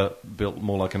they were built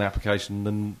more like an application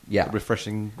than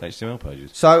refreshing HTML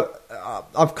pages. So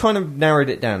I've kind of narrowed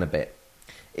it down a bit.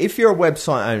 If you're a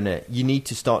website owner, you need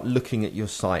to start looking at your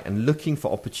site and looking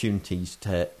for opportunities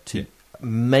to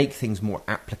make things more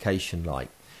application-like.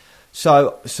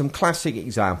 So some classic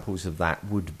examples of that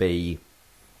would be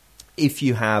if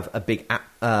you have a big app.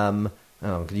 I'm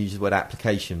going to use the word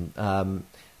application. What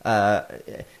am I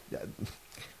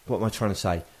trying to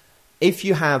say? If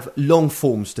you have long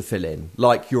forms to fill in,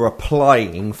 like you're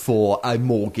applying for a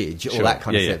mortgage or that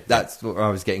kind of thing, that's what I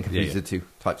was getting confused with the two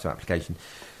types of application.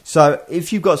 So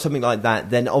if you've got something like that,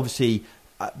 then obviously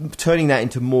turning that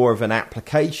into more of an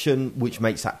application, which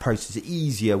makes that process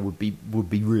easier, would be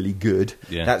really good.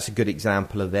 Yeah. That's a good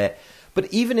example of it.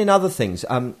 But even in other things,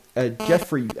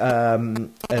 Jeffrey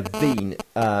Bean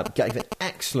gave an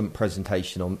excellent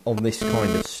presentation on this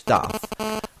kind of stuff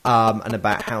and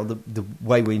about how the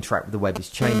way we interact with the web is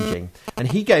changing. And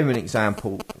he gave an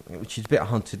example, which is a bit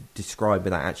hard to describe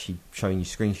without actually showing you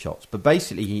screenshots. But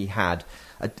basically he had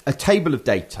a table of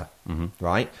data,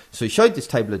 right? So he showed this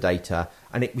table of data,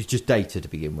 and it was just data to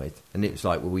begin with. And it was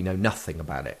like, well, we know nothing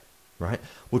about it, right?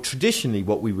 Well, traditionally,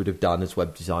 what we would have done as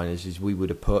web designers is we would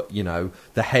have put,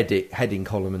 the heading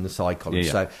column and the side column.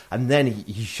 So, and then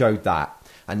he showed that,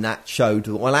 and that showed,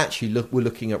 well, actually, we're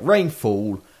looking at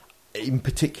rainfall in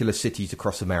particular cities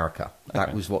across America.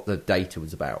 That was what the data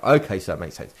was about. Okay, so that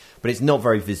makes sense. But it's not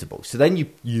very visible. So then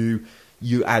you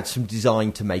add some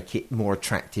design to make it more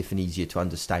attractive and easier to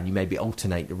understand. You maybe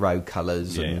alternate the row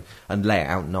colours and lay it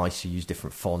out nicer, use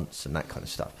different fonts and that kind of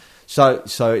stuff. So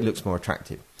it looks more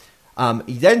attractive.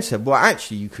 He then said, well,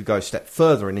 actually, you could go a step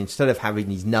further, and instead of having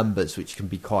these numbers, which can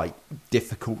be quite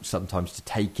difficult sometimes to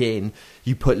take in,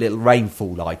 you put little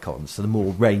rainfall icons. So the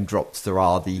more raindrops there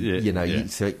are,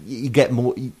 so you get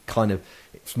more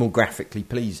it's more graphically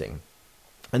pleasing.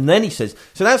 And then he says,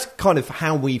 so that's kind of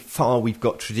how far we've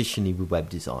got traditionally with web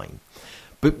design.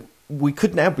 But we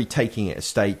could now be taking it a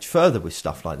stage further with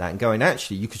stuff like that and going,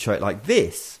 actually, you could show it like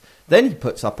this. Then he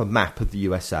puts up a map of the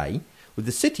USA with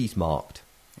the cities marked,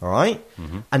 all right?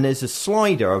 Mm-hmm. And there's a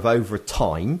slider of over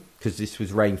time, because this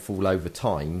was rainfall over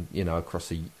time,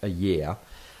 across a year.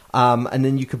 And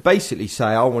then you could basically say,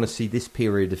 I want to see this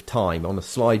period of time on a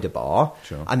slider bar.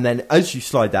 Sure. And then as you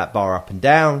slide that bar up and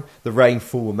down, the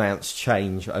rainfall amounts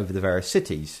change over the various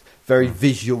cities. Very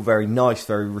visual, very nice,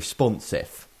 very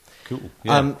responsive. Cool.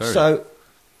 Yeah, so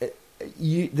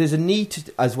there's a need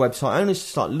to, as website owners, to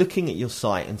start looking at your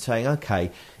site and saying,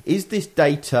 okay, is this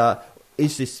data,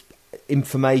 is this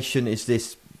information, is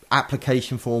this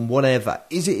application form, whatever,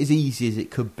 is it as easy as it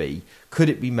could be? Could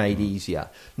it be made easier?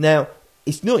 Now,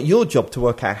 it's not your job to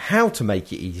work out how to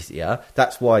make it easier.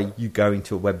 That's why you go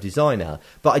into a web designer.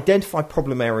 But identify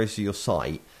problem areas of your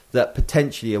site that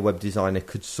potentially a web designer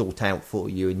could sort out for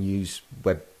you and use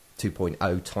Web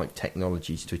 2.0 type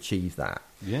technologies to achieve that.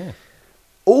 Yeah.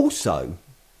 Also,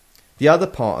 the other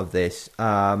part of this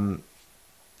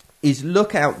is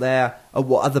look out there at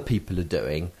what other people are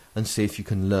doing and see if you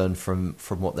can learn from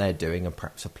what they're doing and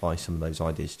perhaps apply some of those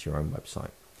ideas to your own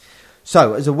website.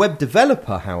 So, as a web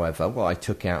developer, however, what I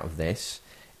took out of this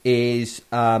is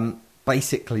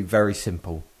basically very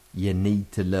simple. You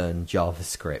need to learn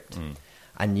JavaScript.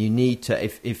 And you need to,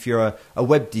 if you're a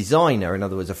web designer, in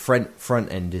other words, a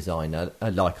front-end designer,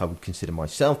 like I would consider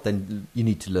myself, then you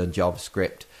need to learn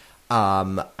JavaScript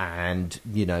and,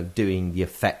 doing the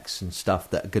effects and stuff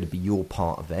that are going to be your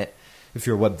part of it. If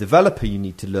you're a web developer, you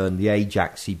need to learn the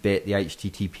Ajax-y bit, the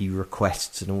HTTP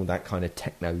requests and all that kind of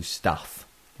techno stuff.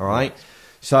 All right.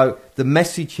 So the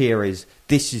message here is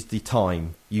this is the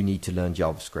time you need to learn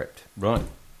JavaScript. Right.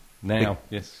 Now,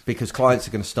 yes. Because clients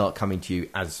are going to start coming to you,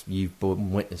 as you've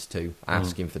borne witness to,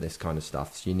 asking for this kind of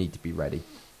stuff. So you need to be ready.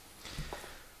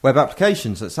 Web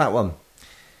applications, that's that one.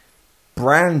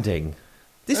 Branding.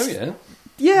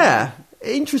 Yeah,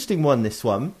 interesting one, this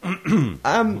one.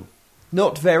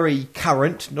 Not very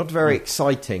current, not very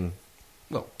exciting.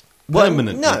 Well,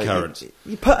 permanently current.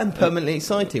 Permanently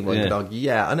exciting, one could argue.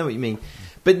 Yeah, I know what you mean.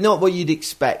 But not what you'd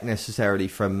expect necessarily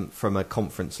from a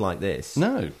conference like this.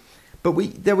 No.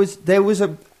 But there was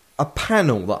a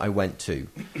panel that I went to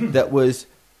that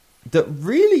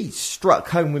really struck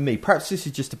home with me. Perhaps this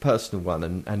is just a personal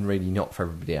one and really not for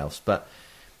everybody else. But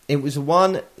it was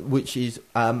one which is,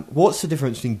 what's the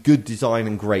difference between good design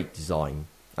and great design?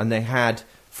 And they had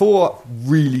 4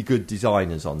 really good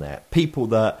designers on there. People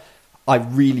that I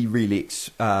really, really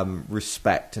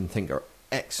respect and think are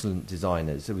excellent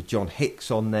designers. There was John Hicks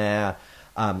on there.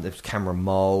 There was Cameron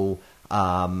Mole.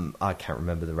 I can't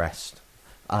remember the rest.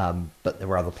 But there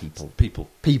were other people. People.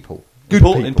 Good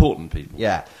people. Important people.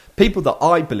 Yeah. People that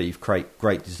I believe create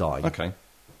great design. Okay.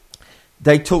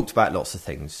 They talked about lots of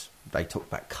things. They talked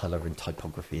about colour and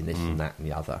typography and this and that and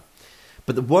the other.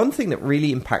 But the one thing that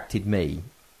really impacted me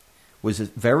was a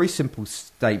very simple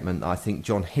statement that I think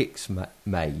John Hicks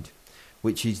made,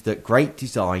 which is that great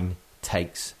design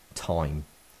takes time.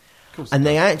 And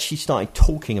they actually started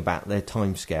talking about their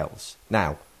timescales.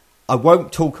 Now, I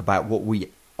won't talk about what we,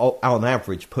 on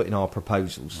average, put in our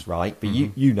proposals, right? But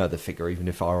you know the figure, even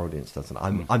if our audience doesn't.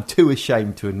 I'm too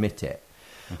ashamed to admit it.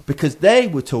 Because they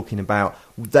were talking about,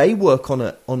 they work on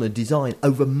a design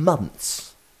over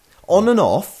months, on and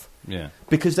off. Yeah.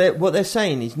 Because what they're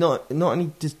saying is not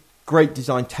only does great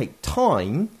design take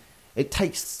time, it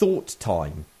takes thought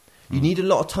time. You need a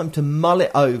lot of time to mull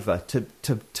it over,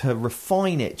 to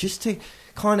refine it, just to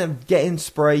kind of get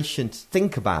inspiration to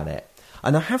think about it.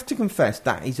 And I have to confess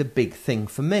that is a big thing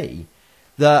for me.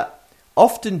 That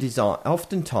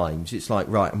oftentimes it's like,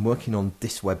 right, I'm working on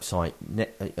this website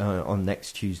on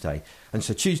next Tuesday. And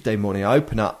so Tuesday morning I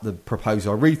open up the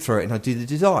proposal, I read through it and I do the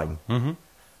design.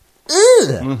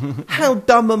 How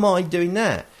dumb am I doing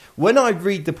that? When I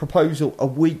read the proposal a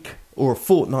week or a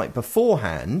fortnight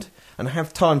beforehand and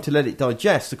have time to let it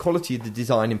digest, the quality of the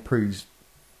design improves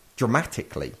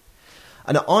dramatically.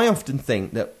 And I often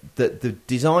think that the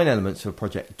design elements of a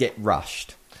project get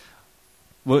rushed.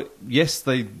 Well, yes,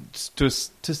 to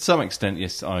some extent,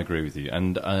 yes, I agree with you.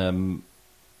 And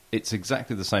it's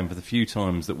exactly the same for the few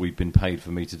times that we've been paid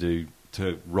for me to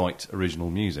write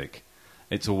original music.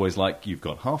 It's always like, you've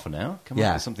got half an hour, come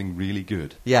up with something really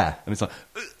good. Yeah. And it's like,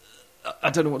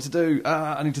 I don't know what to do.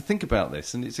 I need to think about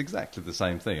this. And it's exactly the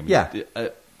same thing. I mean,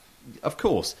 of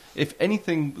course, if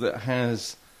anything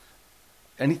that's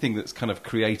kind of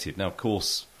creative. Now, of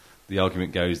course, the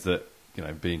argument goes that,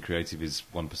 being creative is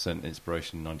 1%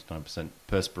 inspiration, 99%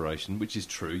 perspiration, which is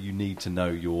true. You need to know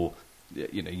you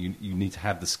need to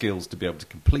have the skills to be able to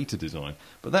complete a design.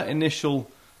 But that initial,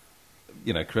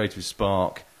 creative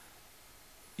spark,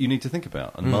 you need to think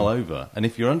about and mull over. And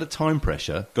if you're under time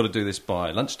pressure, got to do this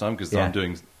by lunchtime because I'm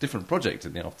doing different projects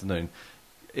in the afternoon.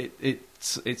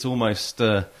 It's almost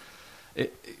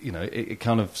it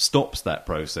kind of stops that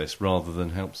process rather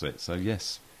than helps it. So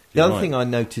yes. The other thing I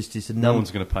noticed is no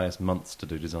one's going to pay us months to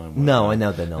do design work. No, I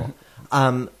know they're not.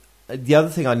 The other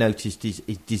thing I noticed is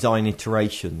design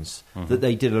iterations. That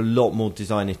they did a lot more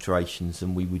design iterations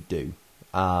than we would do.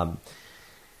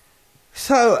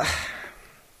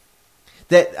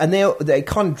 They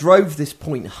kind of drove this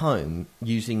point home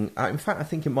using. In fact, I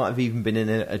think it might have even been in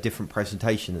a different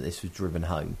presentation that this was driven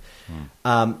home.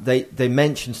 They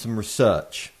mentioned some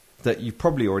research that you've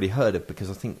probably already heard of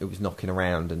because I think it was knocking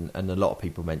around and a lot of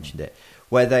people mentioned it,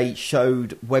 where they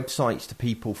showed websites to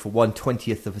people for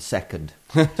 1/20th of a second.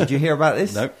 Did you hear about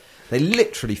this? No. They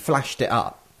literally flashed it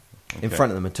up in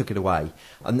front of them and took it away.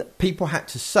 And people had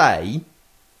to say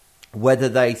whether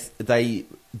they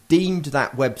deemed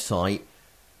that website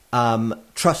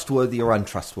trustworthy or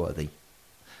untrustworthy.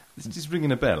 It's just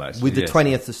ringing a bell, actually. With the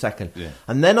 20th of a second. Yeah.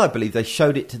 And then I believe they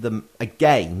showed it to them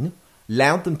again,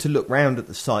 allowed them to look round at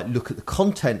the site, look at the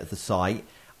content of the site,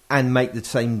 and make the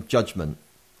same judgment.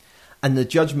 And the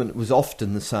judgment was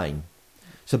often the same.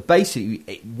 So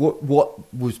basically,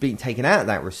 what was being taken out of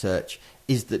that research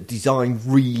is that design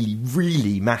really,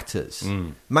 really matters.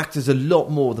 Matters a lot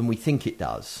more than we think it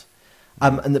does.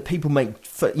 And that people make,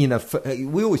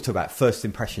 we always talk about first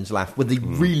impressions laugh. Well, they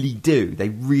really do. They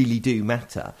really do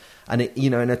matter. And,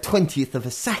 in a 20th of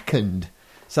a second,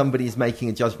 somebody is making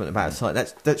a judgment about a site.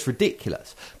 That's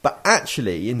ridiculous. But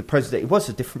actually, in the presentation, it was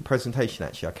a different presentation,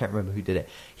 actually. I can't remember who did it.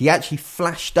 He actually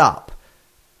flashed up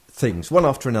things, one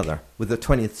after another, with the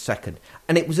 20th second.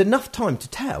 And it was enough time to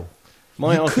tell.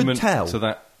 My you argument could tell. to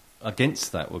that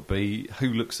against that would be who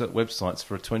looks at websites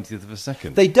for a 20th of a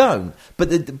second? They don't, but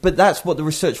that's what the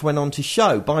research went on to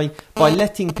show. By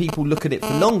letting people look at it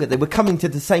for longer, they were coming to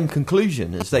the same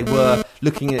conclusion as they were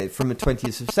looking at it from a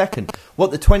 20th of a second.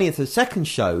 What the 20th of a second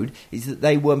showed is that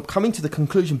they were coming to the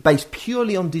conclusion based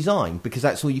purely on design, because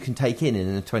that's all you can take in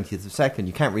a 20th of a second.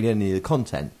 You can't read any of the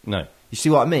content. No. You see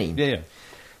what I mean? Yeah.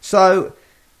 So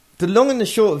the long and the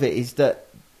short of it is that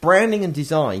branding and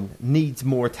design needs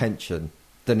more attention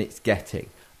than it's getting.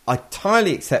 I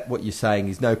entirely accept what you're saying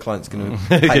is no client's going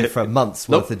to pay for a month's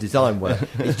worth of design work.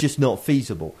 It's just not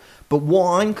feasible. But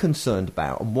what I'm concerned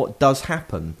about and what does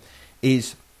happen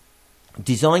is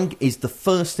design is the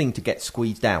first thing to get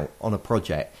squeezed out on a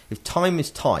project. If time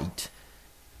is tight,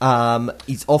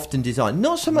 it's often design.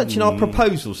 Not so much in our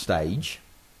proposal stage,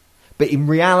 but in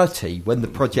reality, when the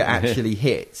project actually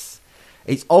hits,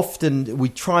 it's often we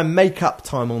try and make up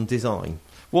time on design.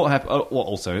 What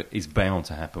also is bound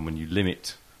to happen when you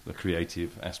limit the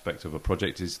creative aspect of a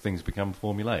project is things become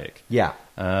formulaic. Yeah.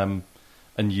 And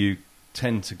you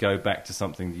tend to go back to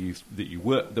something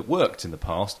that worked in the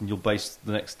past, and you'll base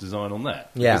the next design on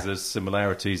that. Yeah. Because there's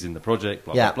similarities in the project,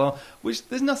 blah, blah, blah. Which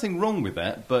there's nothing wrong with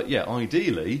that, but yeah,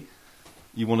 ideally,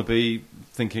 you want to be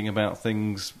thinking about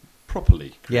things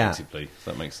properly, creatively, if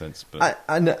that makes sense. But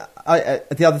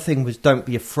the other thing was don't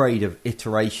be afraid of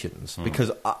iterations,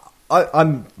 because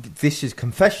I'm. This is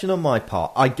confession on my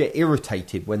part. I get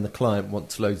irritated when the client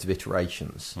wants loads of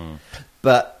iterations,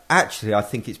 but actually, I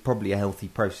think it's probably a healthy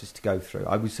process to go through.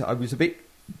 I was a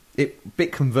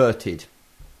bit converted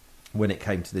when it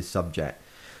came to this subject.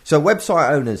 So, website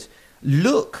owners,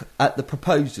 look at the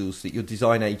proposals that your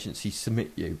design agencies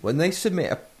submit you. When they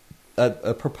submit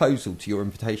a proposal to your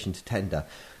invitation to tender,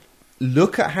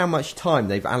 look at how much time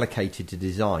they've allocated to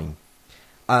design.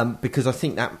 Because I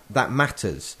think that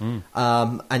matters.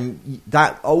 And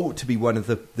that ought to be one of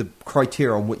the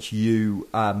criteria on which you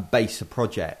base a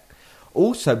project.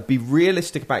 Also, be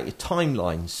realistic about your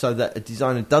timelines so that a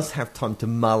designer does have time to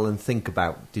mull and think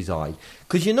about design.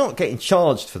 Because you're not getting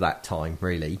charged for that time,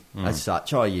 really, as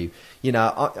such, are you? You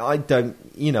know, I don't,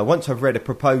 once I've read a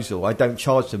proposal, I don't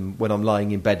charge them when I'm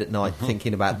lying in bed at night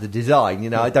thinking about the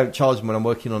design. I don't charge them when I'm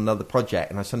working on another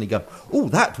project and I suddenly go, oh,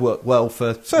 that worked well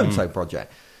for so-and-so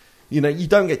project. You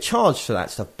don't get charged for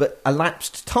that stuff, but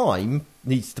elapsed time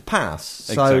needs to pass.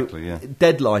 So exactly, yeah.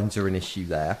 Deadlines are an issue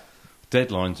there.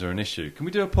 Deadlines are an issue. Can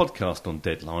we do a podcast on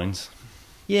deadlines?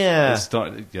 Yeah. Just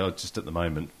at the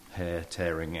moment, hair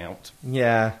tearing out.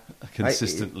 Yeah.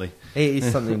 Consistently. It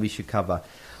is something we should cover.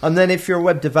 And then if you're a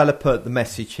web developer, the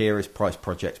message here is price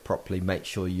projects properly. Make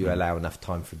sure you allow enough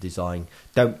time for design.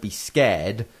 Don't be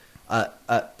scared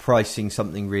at pricing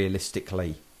something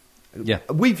realistically. Yeah,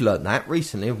 we've learned that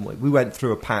recently, haven't we? We went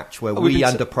through a patch where we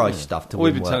underpriced stuff to win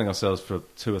We've been work. telling ourselves for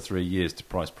 2 or 3 years to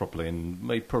price properly, and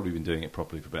we've probably been doing it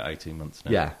properly for about 18 months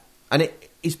now. Yeah, and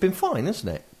it's been fine,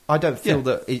 hasn't it? I don't feel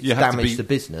that it's damaged the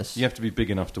business. You have to be big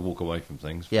enough to walk away from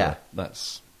things. Yeah,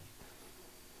 that's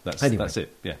it.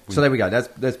 Yeah. So there we go.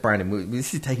 That's Brandon.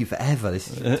 This is taking forever. This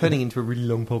is turning into a really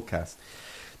long podcast.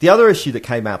 The other issue that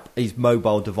came up is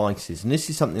mobile devices, and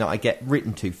this is something that I get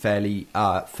written to fairly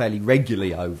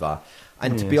regularly over.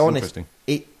 And to be honest,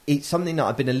 it's something that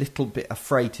I've been a little bit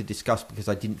afraid to discuss because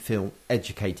I didn't feel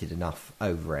educated enough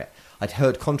over it. I'd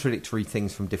heard contradictory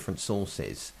things from different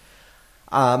sources.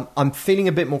 I'm feeling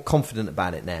a bit more confident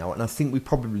about it now, and I think we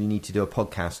probably need to do a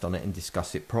podcast on it and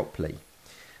discuss it properly.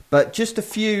 But just a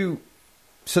few...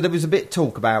 So there was a bit of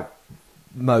talk about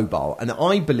mobile, and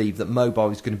I believe that mobile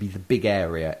is going to be the big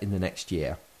area in the next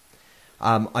year.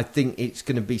 I think it's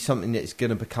going to be something that's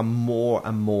going to become more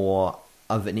and more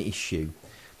of an issue.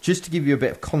 Just to give you a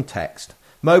bit of context,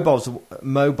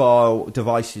 mobile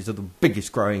devices are the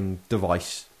biggest growing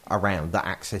device around that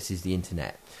accesses the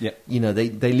internet. Yeah.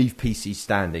 They leave PCs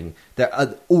standing. There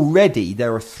are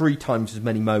 3 times as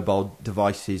many mobile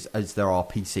devices as there are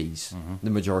PCs, the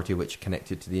majority of which are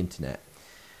connected to the internet.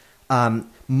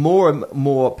 More and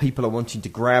more people are wanting to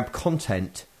grab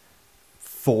content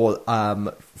from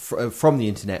the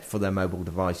internet for their mobile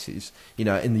devices.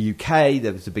 In the UK,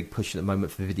 there was a big push at the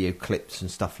moment for video clips and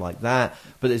stuff like that.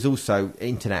 But there's also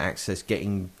internet access,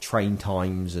 getting train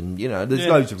times, and there's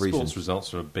loads of reasons. Sports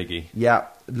results are a biggie. Yeah,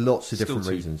 lots of different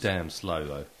Still reasons. Damn slow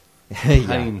though.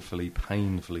 Painfully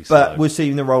slow. But we're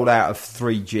seeing the rollout of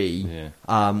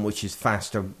 3G, which is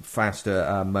faster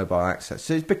mobile access.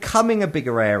 So it's becoming a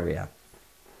bigger area.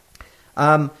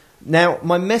 Now,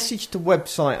 my message to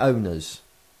website owners,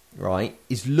 right,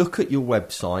 is look at your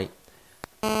website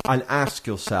and ask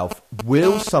yourself,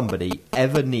 will somebody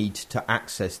ever need to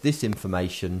access this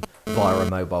information via a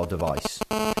mobile device?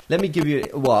 Let me give you.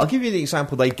 Well, I'll give you the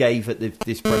example they gave at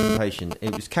this presentation.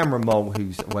 It was Cameron Mole,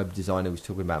 who's a web designer, who was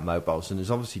talking about mobiles and has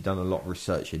obviously done a lot of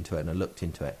research into it and I looked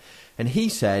into it. And he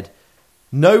said,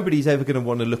 nobody's ever going to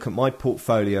want to look at my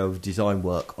portfolio of design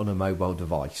work on a mobile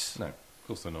device. No, of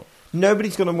course they're not.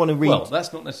 Nobody's going to want to read. Well,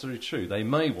 that's not necessarily true. They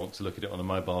may want to look at it on a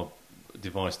mobile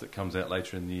device that comes out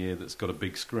later in the year that's got a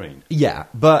big screen. Yeah,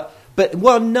 but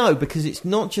well, no, because it's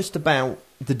not just about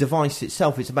the device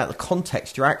itself. It's about the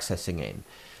context you're accessing in.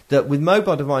 That with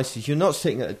mobile devices, you're not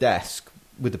sitting at a desk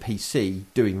with a PC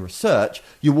doing research.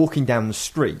 You're walking down the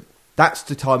street. That's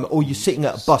the time, or you're sitting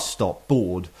at a bus stop,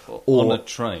 bored, or on a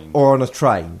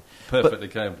train, perfectly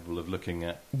capable of looking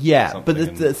at. Yeah,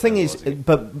 but the thing is,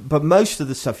 but most of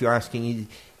the stuff you're asking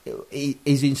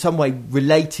is in some way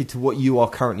related to what you are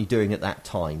currently doing at that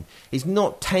time. It's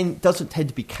doesn't tend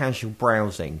to be casual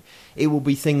browsing. It will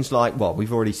be things like, well,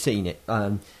 we've already seen it.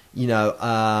 The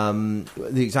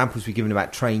examples we've given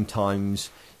about train times.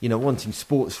 Wanting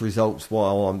sports results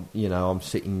while I'm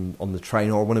sitting on the train,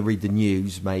 or I want to read the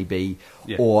news maybe,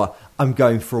 or I'm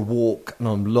going for a walk and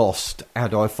I'm lost. How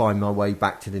do I find my way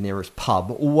back to the nearest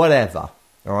pub or whatever?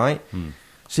 All right.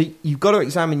 So you've got to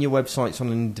examine your websites on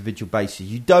an individual basis.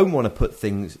 You don't want to put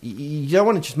things. You don't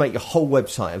want to just make your whole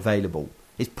website available.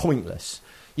 It's pointless.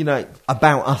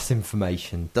 About us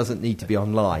information doesn't need to be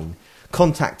online.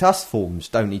 Contact us forms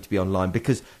don't need to be online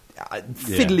because.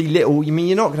 Fiddly little.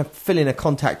 You're not going to fill in a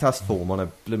contact us form on a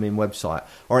blooming website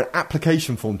or an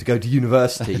application form to go to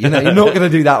university. You're not going to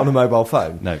do that on a mobile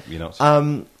phone. No, you're not.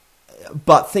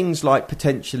 But things like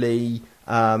potentially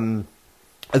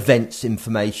events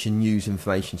information, news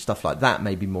information, stuff like that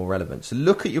may be more relevant. So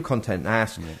look at your content and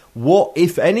ask what,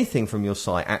 if anything, from your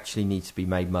site actually needs to be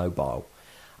made mobile,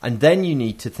 and then you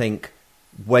need to think,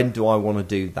 when do I want to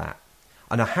do that?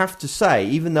 And I have to say,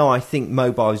 even though I think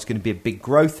mobile is going to be a big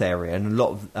growth area and a lot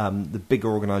of the bigger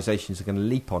organisations are going to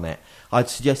leap on it, I'd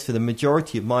suggest for the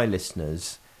majority of my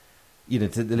listeners, to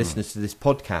the listeners to this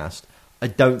podcast, I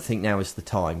don't think now is the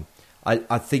time.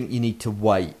 I think you need to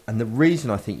wait. And the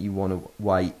reason I think you want to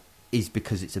wait is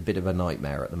because it's a bit of a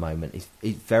nightmare at the moment.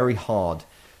 It's very hard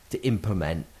to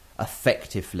implement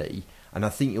effectively. And I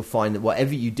think you'll find that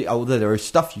whatever you do, although there is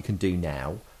stuff you can do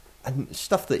now, and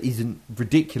stuff that isn't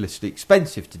ridiculously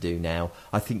expensive to do now,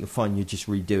 I think you'll find you're just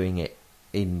redoing it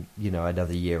in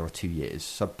another year or 2 years.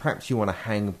 So perhaps you want to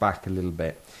hang back a little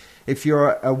bit. If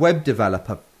you're a web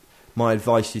developer, my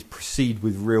advice is proceed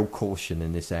with real caution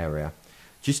in this area.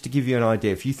 Just to give you an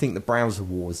idea, if you think the browser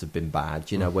wars have been bad,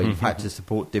 where you've had to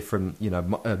support different,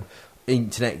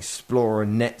 Internet Explorer,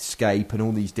 Netscape, and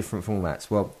all these different formats,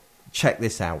 well, check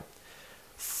this out.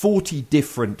 40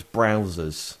 different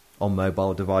browsers on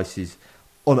mobile devices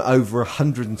on over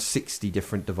 160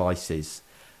 different devices,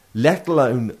 let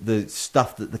alone the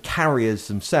stuff that the carriers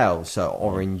themselves, so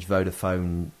Orange,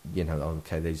 Vodafone,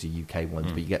 okay, those are UK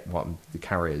ones, but you get the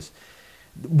carriers,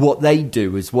 what they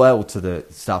do as well to the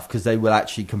stuff, because they will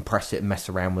actually compress it and mess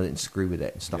around with it and screw with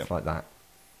it and stuff like that.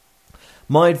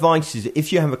 My advice is,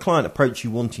 if you have a client approach you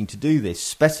wanting to do this,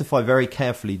 specify very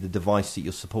carefully the device that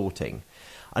you're supporting.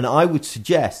 And I would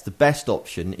suggest the best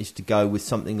option is to go with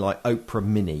something like Opera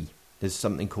Mini. There's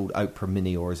something called Opera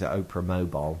Mini, or is it Opera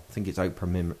Mobile? I think it's Opera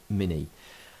Mini.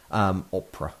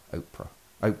 Opera.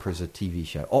 Opera's a TV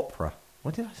show. Opera.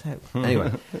 What did I say?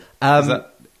 Anyway. Is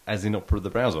that as in Opera the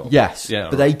browser? Yes. Yeah,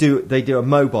 but right. they do a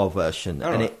mobile version.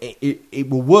 All and right. it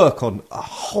will work on a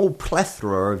whole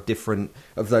plethora of different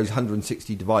of those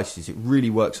 160 devices. It really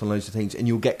works on loads of things, and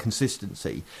you'll get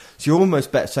consistency. So you're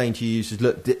almost better saying to your users,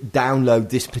 look, download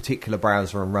this particular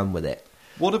browser and run with it.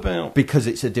 What about... Because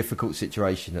it's a difficult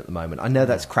situation at the moment. I know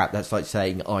that's crap. That's like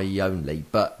saying IE only,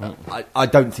 but I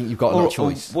don't think you've got a lot of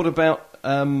choice. What about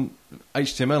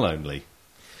HTML only?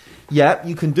 Yeah,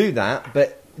 you can do that,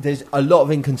 but there's a lot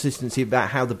of inconsistency about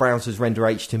how the browsers render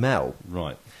HTML.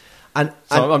 Right. And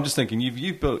I'm just thinking,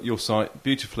 you've built your site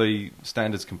beautifully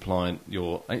standards compliant.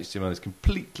 Your HTML is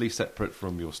completely separate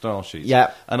from your style sheets.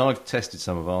 Yeah. And I've tested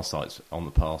some of our sites on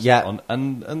the past. Yeah.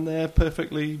 And they're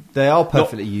perfectly... They are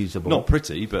perfectly usable. Not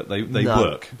pretty, but they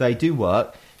work. They do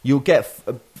work. You'll get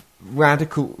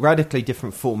radically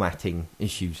different formatting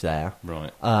issues there.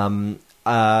 Right.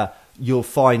 You'll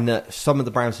find that some of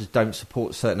the browsers don't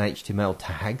support certain HTML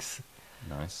tags.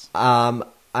 Nice.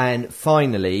 And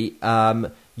finally,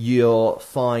 you'll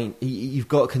find you've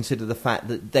got to consider the fact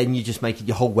that then you just make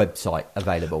your whole website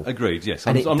available. Agreed. Yes.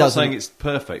 And I'm not saying it's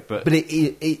perfect, but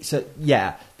it's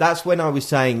that's when I was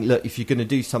saying, look, if you're going to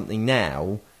do something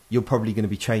now, you're probably going to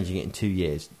be changing it in 2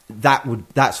 years.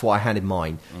 That's what I had in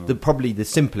mind. Probably the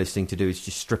simplest thing to do is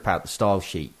just strip out the style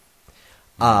sheet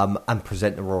and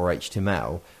present the raw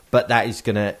HTML. But that is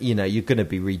going to, you're going to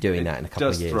be redoing that in a couple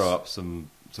of years. It does throw up some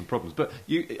problems. But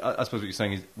I suppose what you're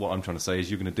saying is, what I'm trying to say is,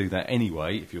 you're going to do that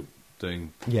anyway if you're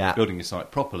building your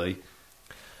site properly.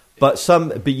 But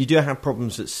you do have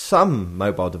problems that some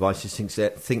mobile devices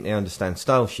think they understand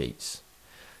style sheets.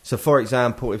 So, for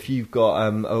example, if you've got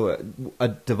a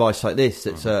device like this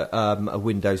that's a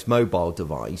Windows mobile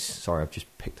device. Sorry, I've just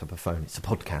picked up a phone. It's a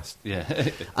podcast. Yeah,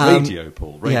 radio,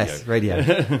 Paul. Radio. Yes,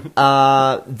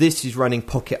 radio. This is running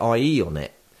Pocket IE on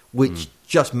it, which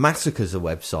just massacres a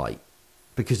website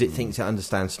because it thinks it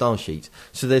understands style sheets.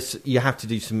 So you have to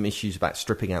do some issues about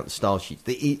stripping out the style sheets.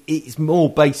 It's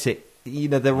more basic.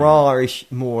 There are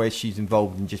more issues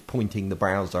involved than just pointing the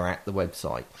browser at the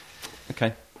website.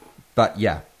 Okay. But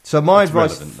yeah. So my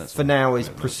advice for now is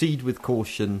proceed with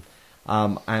caution,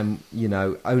 and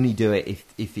only do it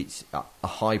if it's a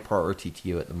high priority to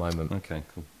you at the moment. Okay,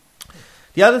 cool.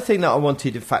 The other thing that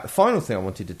the final thing I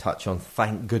wanted to touch on,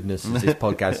 thank goodness, as this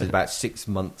podcast is about 6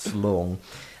 months long,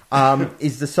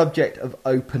 is the subject of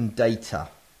open data.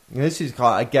 This is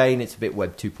again, it's a bit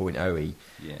Web 2.0-y.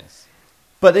 Yes.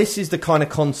 But this is the kind of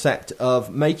concept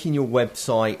of making your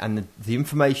website and the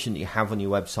information that you have on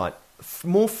your website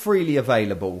more freely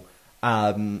available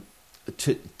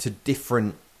to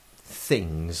different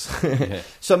things. Yeah.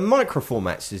 So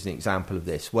microformats is an example of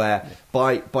this, where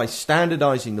by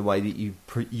standardizing the way that you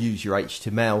use your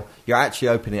HTML, you're actually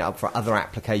opening it up for other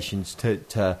applications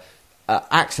to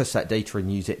access that data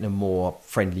and use it in a more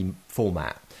friendly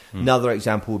format. Another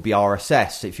example would be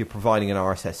RSS. If you're providing an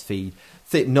RSS feed,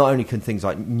 not only can things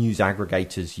like news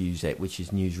aggregators use it, which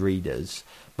is news readers,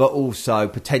 but also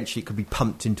potentially it could be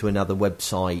pumped into another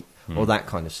website or that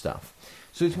kind of stuff.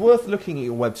 So it's worth looking at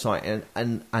your website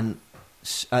and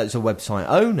as a website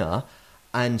owner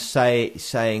and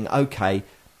saying, okay,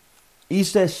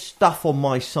 is there stuff on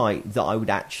my site that I would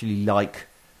actually like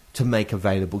to make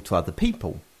available to other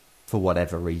people for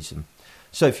whatever reason?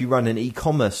 So if you run an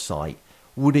e-commerce site,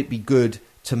 would it be good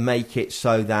to make it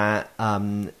so that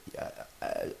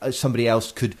somebody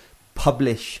else could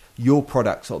publish your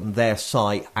products on their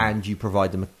site and you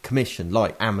provide them a commission,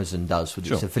 like Amazon does with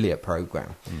its affiliate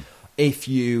program? If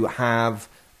you have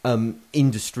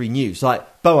industry news,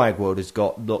 like Boag World has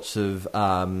got lots of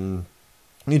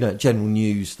general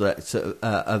news that's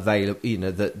available,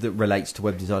 that relates to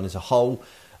web design as a whole.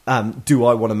 Do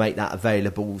I want to make that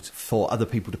available for other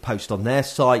people to post on their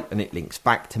site and it links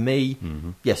back to me?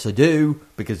 Yes, I do,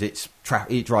 because it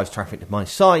drives traffic to my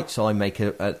site, so I make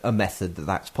a method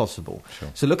that's possible.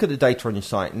 So look at the data on your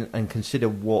site and consider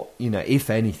what, if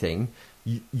anything,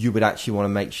 you would actually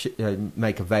want to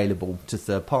make available to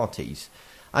third parties.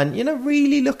 And,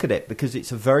 really look at it, because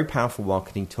it's a very powerful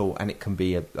marketing tool, and it can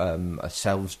be a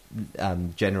sales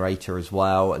generator as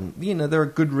well. And, there are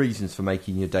good reasons for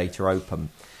making your data open.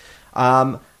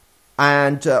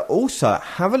 And also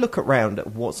have a look around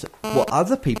at what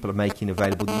other people are making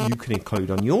available that you can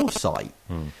include on your site.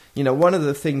 One of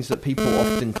the things that people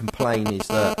often complain is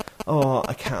that,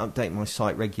 I can't update my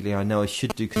site regularly. I know I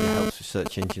should do because it helps with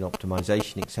search engine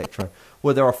optimization, etc.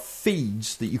 Well, there are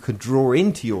feeds that you can draw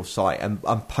into your site and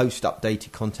post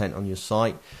updated content on your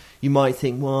site. You might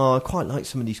think, well, I quite like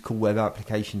some of these cool web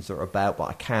applications that are about, but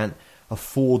I can't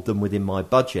afford them within my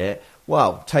budget.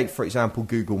 Well, take, for example,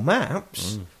 Google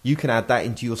Maps. You can add that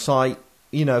into your site,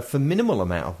 for minimal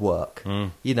amount of work.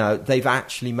 They've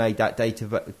actually made that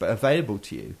data available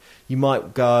to you. You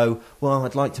might go, well,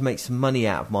 I'd like to make some money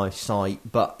out of my site,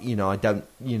 but,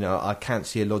 I can't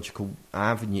see a logical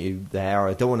avenue there.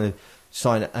 I don't want to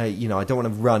I don't want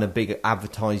to run a big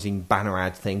advertising banner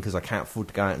ad thing because I can't afford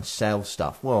to go out and sell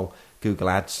stuff. Well, Google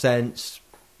AdSense,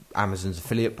 Amazon's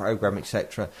affiliate program,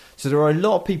 etc. So there are a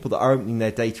lot of people that are opening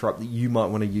their data up that you might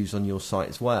want to use on your site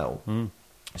as well.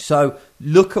 So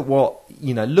look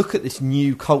at this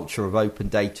new culture of open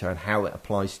data and how it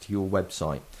applies to your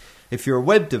website. If you're a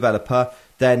web developer,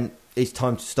 then it's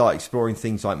time to start exploring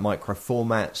things like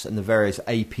microformats and the various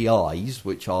APIs,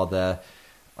 which are the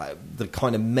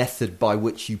kind of method by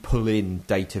which you pull in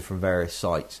data from various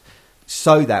sites.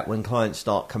 So that when clients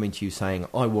start coming to you saying,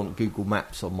 I want Google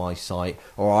Maps on my site,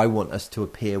 or I want us to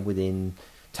appear within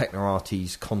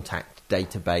Technorati's contact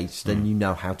database, then you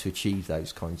know how to achieve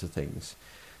those kinds of things.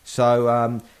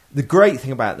 So the great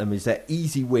thing about them is they're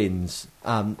easy wins,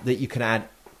 that you can add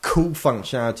cool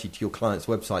functionality to your client's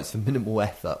websites for minimal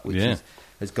effort, which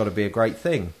has got to be a great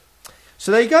thing.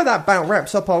 So there you go. That about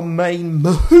wraps up our main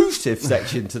massive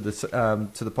section to the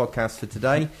podcast for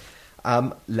today.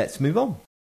 Let's move on.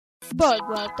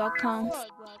 BugWorld.com.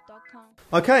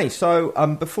 Okay,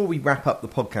 so before we wrap up the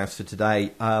podcast for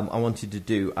today, I wanted to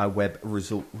do a web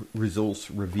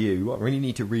resource review. I really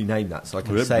need to rename that so I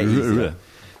can say it easier.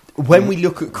 when we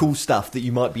look at cool stuff that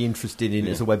you might be interested in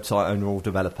as a website owner or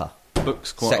developer.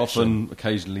 Books quite often,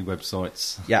 occasionally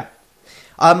websites. Yeah.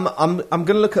 I'm going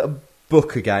to look at a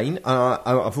book again.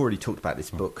 I've already talked about this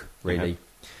book, really.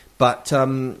 But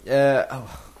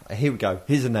here we go.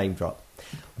 Here's a name drop.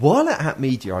 While at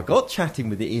atMedia, I got chatting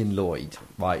with Ian Lloyd,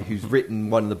 right, who's written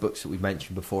one of the books that we've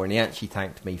mentioned before, and he actually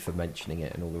thanked me for mentioning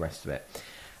it and all the rest of it.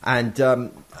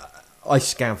 And I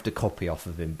scavved a copy off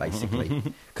of him, basically.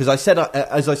 Because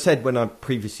as I said when I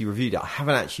previously reviewed it, I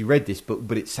haven't actually read this book,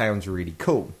 but it sounds really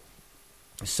cool.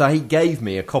 So he gave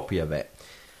me a copy of it.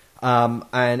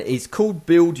 And it's called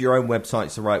Build Your Own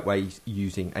Websites the Right Way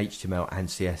Using HTML and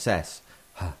CSS.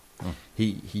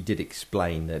 He did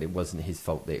explain that it wasn't his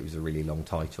fault that it was a really long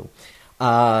title.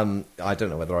 I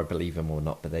don't know whether I believe him or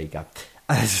not, but there you go.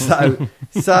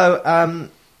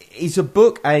 It's a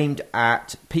book aimed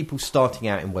at people starting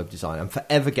out in web design. I'm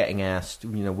forever getting asked,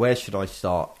 where should I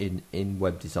start in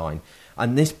web design?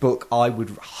 And this book I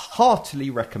would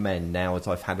heartily recommend now as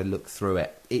I've had a look through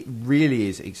it. It really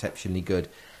is exceptionally good.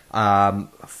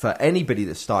 For anybody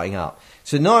that's starting up.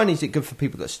 So not only is it good for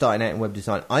people that are starting out in web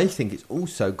design, I think it's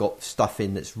also got stuff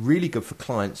in that's really good for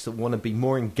clients that want to be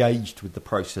more engaged with the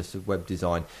process of web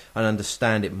design and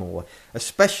understand it more.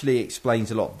 Especially it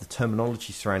explains a lot of the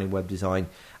terminology surrounding web design,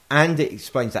 and it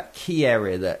explains that key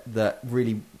area that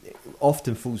really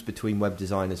often falls between web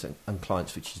designers and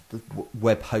clients, which is the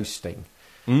web hosting.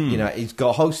 It's got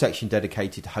a whole section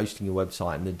dedicated to hosting your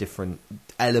website and the different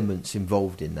elements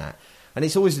involved in that. And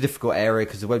it's always a difficult area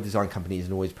because the web design company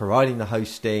isn't always providing the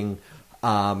hosting.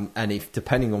 And if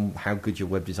depending on how good your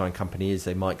web design company is,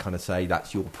 they might kind of say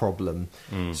that's your problem.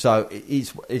 So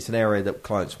it's an area that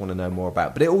clients want to know more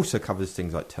about. But it also covers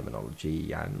things like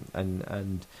terminology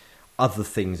and other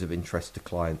things of interest to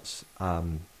clients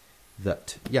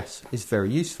that, yes, is very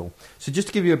useful. So just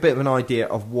to give you a bit of an idea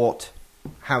of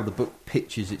how the book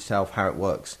pitches itself, how it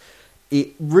works,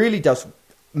 it really does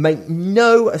make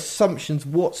no assumptions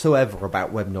whatsoever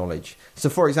about web knowledge. So,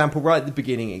 for example, right at the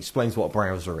beginning, it explains what a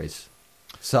browser is.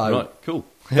 So, right, cool.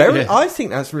 I think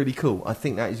that's really cool. I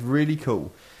think that is really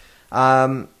cool.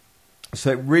 So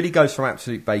it really goes from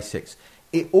absolute basics.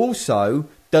 It also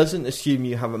doesn't assume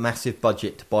you have a massive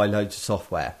budget to buy loads of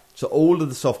software. So all of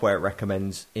the software it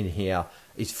recommends in here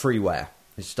is freeware.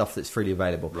 It's stuff that's freely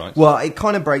available. Right. Well, it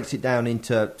kind of breaks it down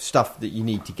into stuff that you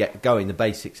need to get going, the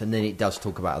basics, and then it does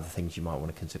talk about other things you might want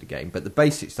to consider getting. But the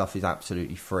basic stuff is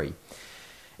absolutely free.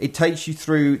 It takes you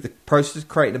through the process of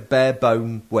creating a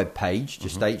bare-bone web page,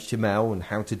 just HTML and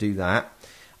how to do that.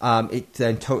 It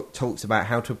then talks about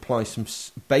how to apply some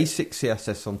basic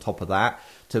CSS on top of that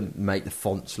to make the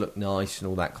fonts look nice and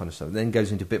all that kind of stuff. It then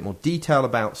goes into a bit more detail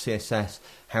about CSS,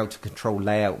 how to control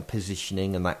layout and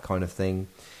positioning and that kind of thing.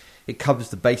 It covers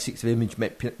the basics of image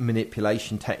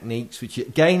manipulation techniques, which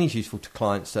again is useful to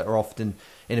clients that are often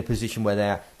in a position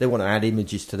where they want to add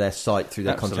images to their site through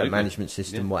their content management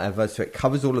system, whatever. So it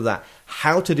covers all of that.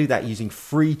 How to do that using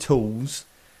free tools,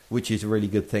 which is a really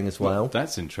good thing as well.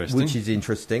 That's interesting. Which is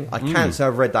interesting. I can't say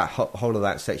I've read that whole of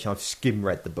that section. I've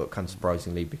skim-read the book,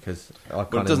 unsurprisingly, because I kind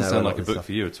of know. It doesn't sound like a book stuff.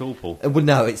 for you at all, Paul. Well,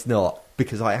 no, it's not,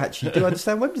 because I actually do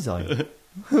understand web design.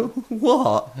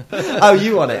 What? Oh,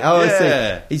 you want it? Oh,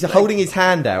 yeah. I see. He's holding his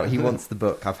hand out. He wants the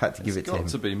book. I've had to give it to him.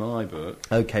 It's got to be my book.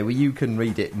 Okay, well, you can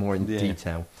read it more in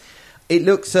detail. It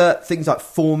looks at things like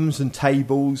forms and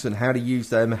tables and how to use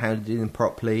them, how to do them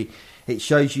properly. It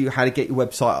shows you how to get your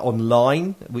website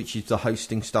online, which is the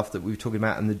hosting stuff that we were talking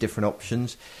about, and the different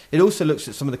options. It also looks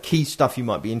at some of the key stuff you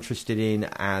might be interested in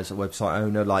as a website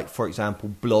owner, like, for example,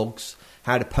 blogs,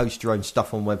 how to post your own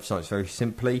stuff on websites very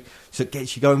simply. So it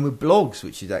gets you going with blogs,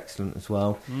 which is excellent as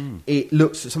well. It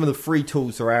looks at some of the free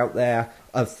tools that are out there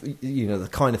of, the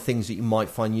kind of things that you might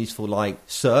find useful, like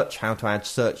search, how to add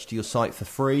search to your site for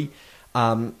free.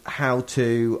 How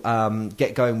to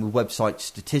get going with website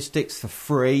statistics for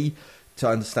free, to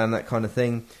understand that kind of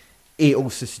thing. It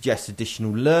also suggests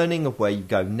additional learning of where you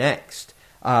go next.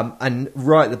 And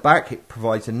right at the back, it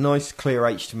provides a nice, clear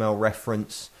HTML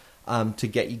reference to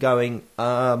get you going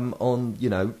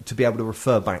to be able to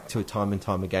refer back to it time and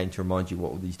time again to remind you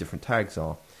what all these different tags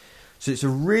are. So it's a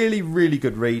really, really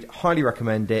good read. Highly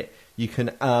recommend it. You can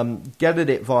get at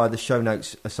it via the show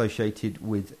notes associated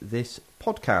with this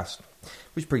podcast.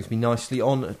 Which brings me nicely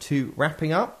on to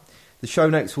wrapping up. The show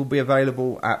notes will be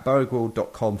available at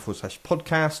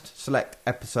bowegworld.com/podcast. Select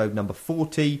episode number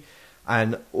 40,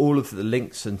 and all of the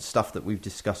links and stuff that we've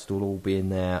discussed will all be in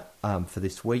there for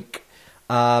this week.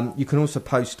 You can also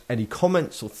post any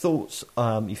comments or thoughts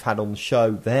you've had on the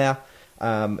show there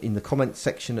in the comments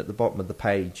section at the bottom of the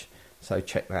page. So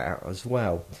check that out as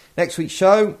well. Next week's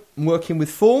show, I'm working with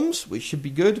forms, which should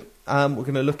be good. we're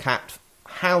going to look at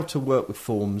how to work with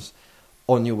forms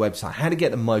on your website, how to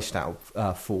get the most out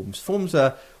of forms. Forms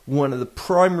are one of the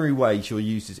primary ways your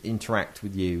users interact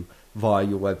with you via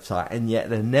your website, and yet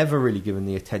they're never really given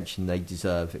the attention they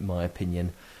deserve, in my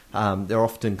opinion. They're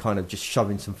often kind of just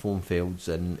shoving some form fields,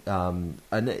 and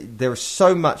there is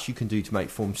so much you can do to make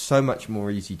forms so much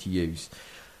more easy to use.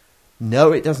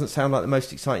 No, it doesn't sound like the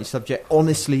most exciting subject.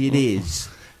 Honestly, it is.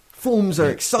 Forms are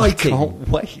exciting. I can't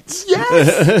wait.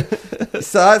 Yes!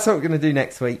 So that's what we're going to do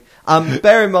next week.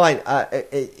 Bear in mind,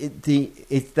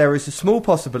 there is a small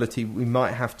possibility we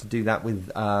might have to do that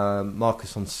with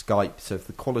Marcus on Skype. So if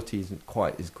the quality isn't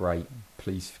quite as great,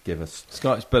 please forgive us.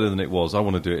 Skype's better than it was. I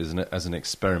want to do it as an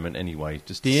experiment anyway,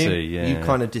 just to see. Yeah. You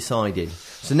kind of decided.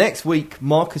 So next week,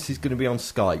 Marcus is going to be on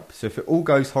Skype. So if it all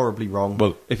goes horribly wrong...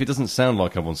 Well, if it doesn't sound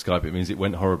like I'm on Skype, it means it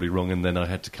went horribly wrong and then I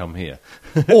had to come here.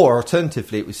 Or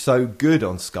alternatively, it was so good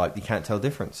on Skype you can't tell the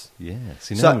difference. Yeah,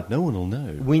 see, So- no one will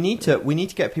know. We need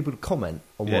to get people to comment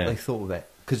on what Yeah. they thought of it.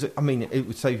 Because, I mean, it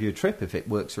would save you a trip if it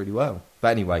works really well. But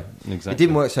anyway, Exactly. It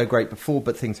didn't work so great before,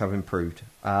 but things have improved.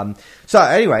 So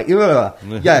anyway,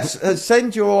 yes,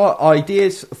 send your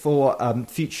ideas for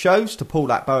future shows to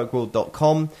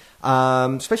paul@boagworld.com,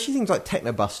 especially things like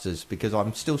Technobusters, because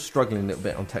I'm still struggling a little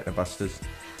bit on Technobusters.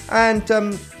 And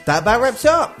that about wraps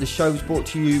it up. The show was brought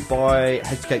to you by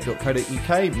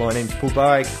headscape.co.uk. My name's Paul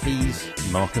Boag. He's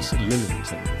Marcus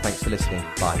Lillington. Thanks for listening.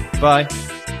 Bye.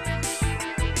 Bye.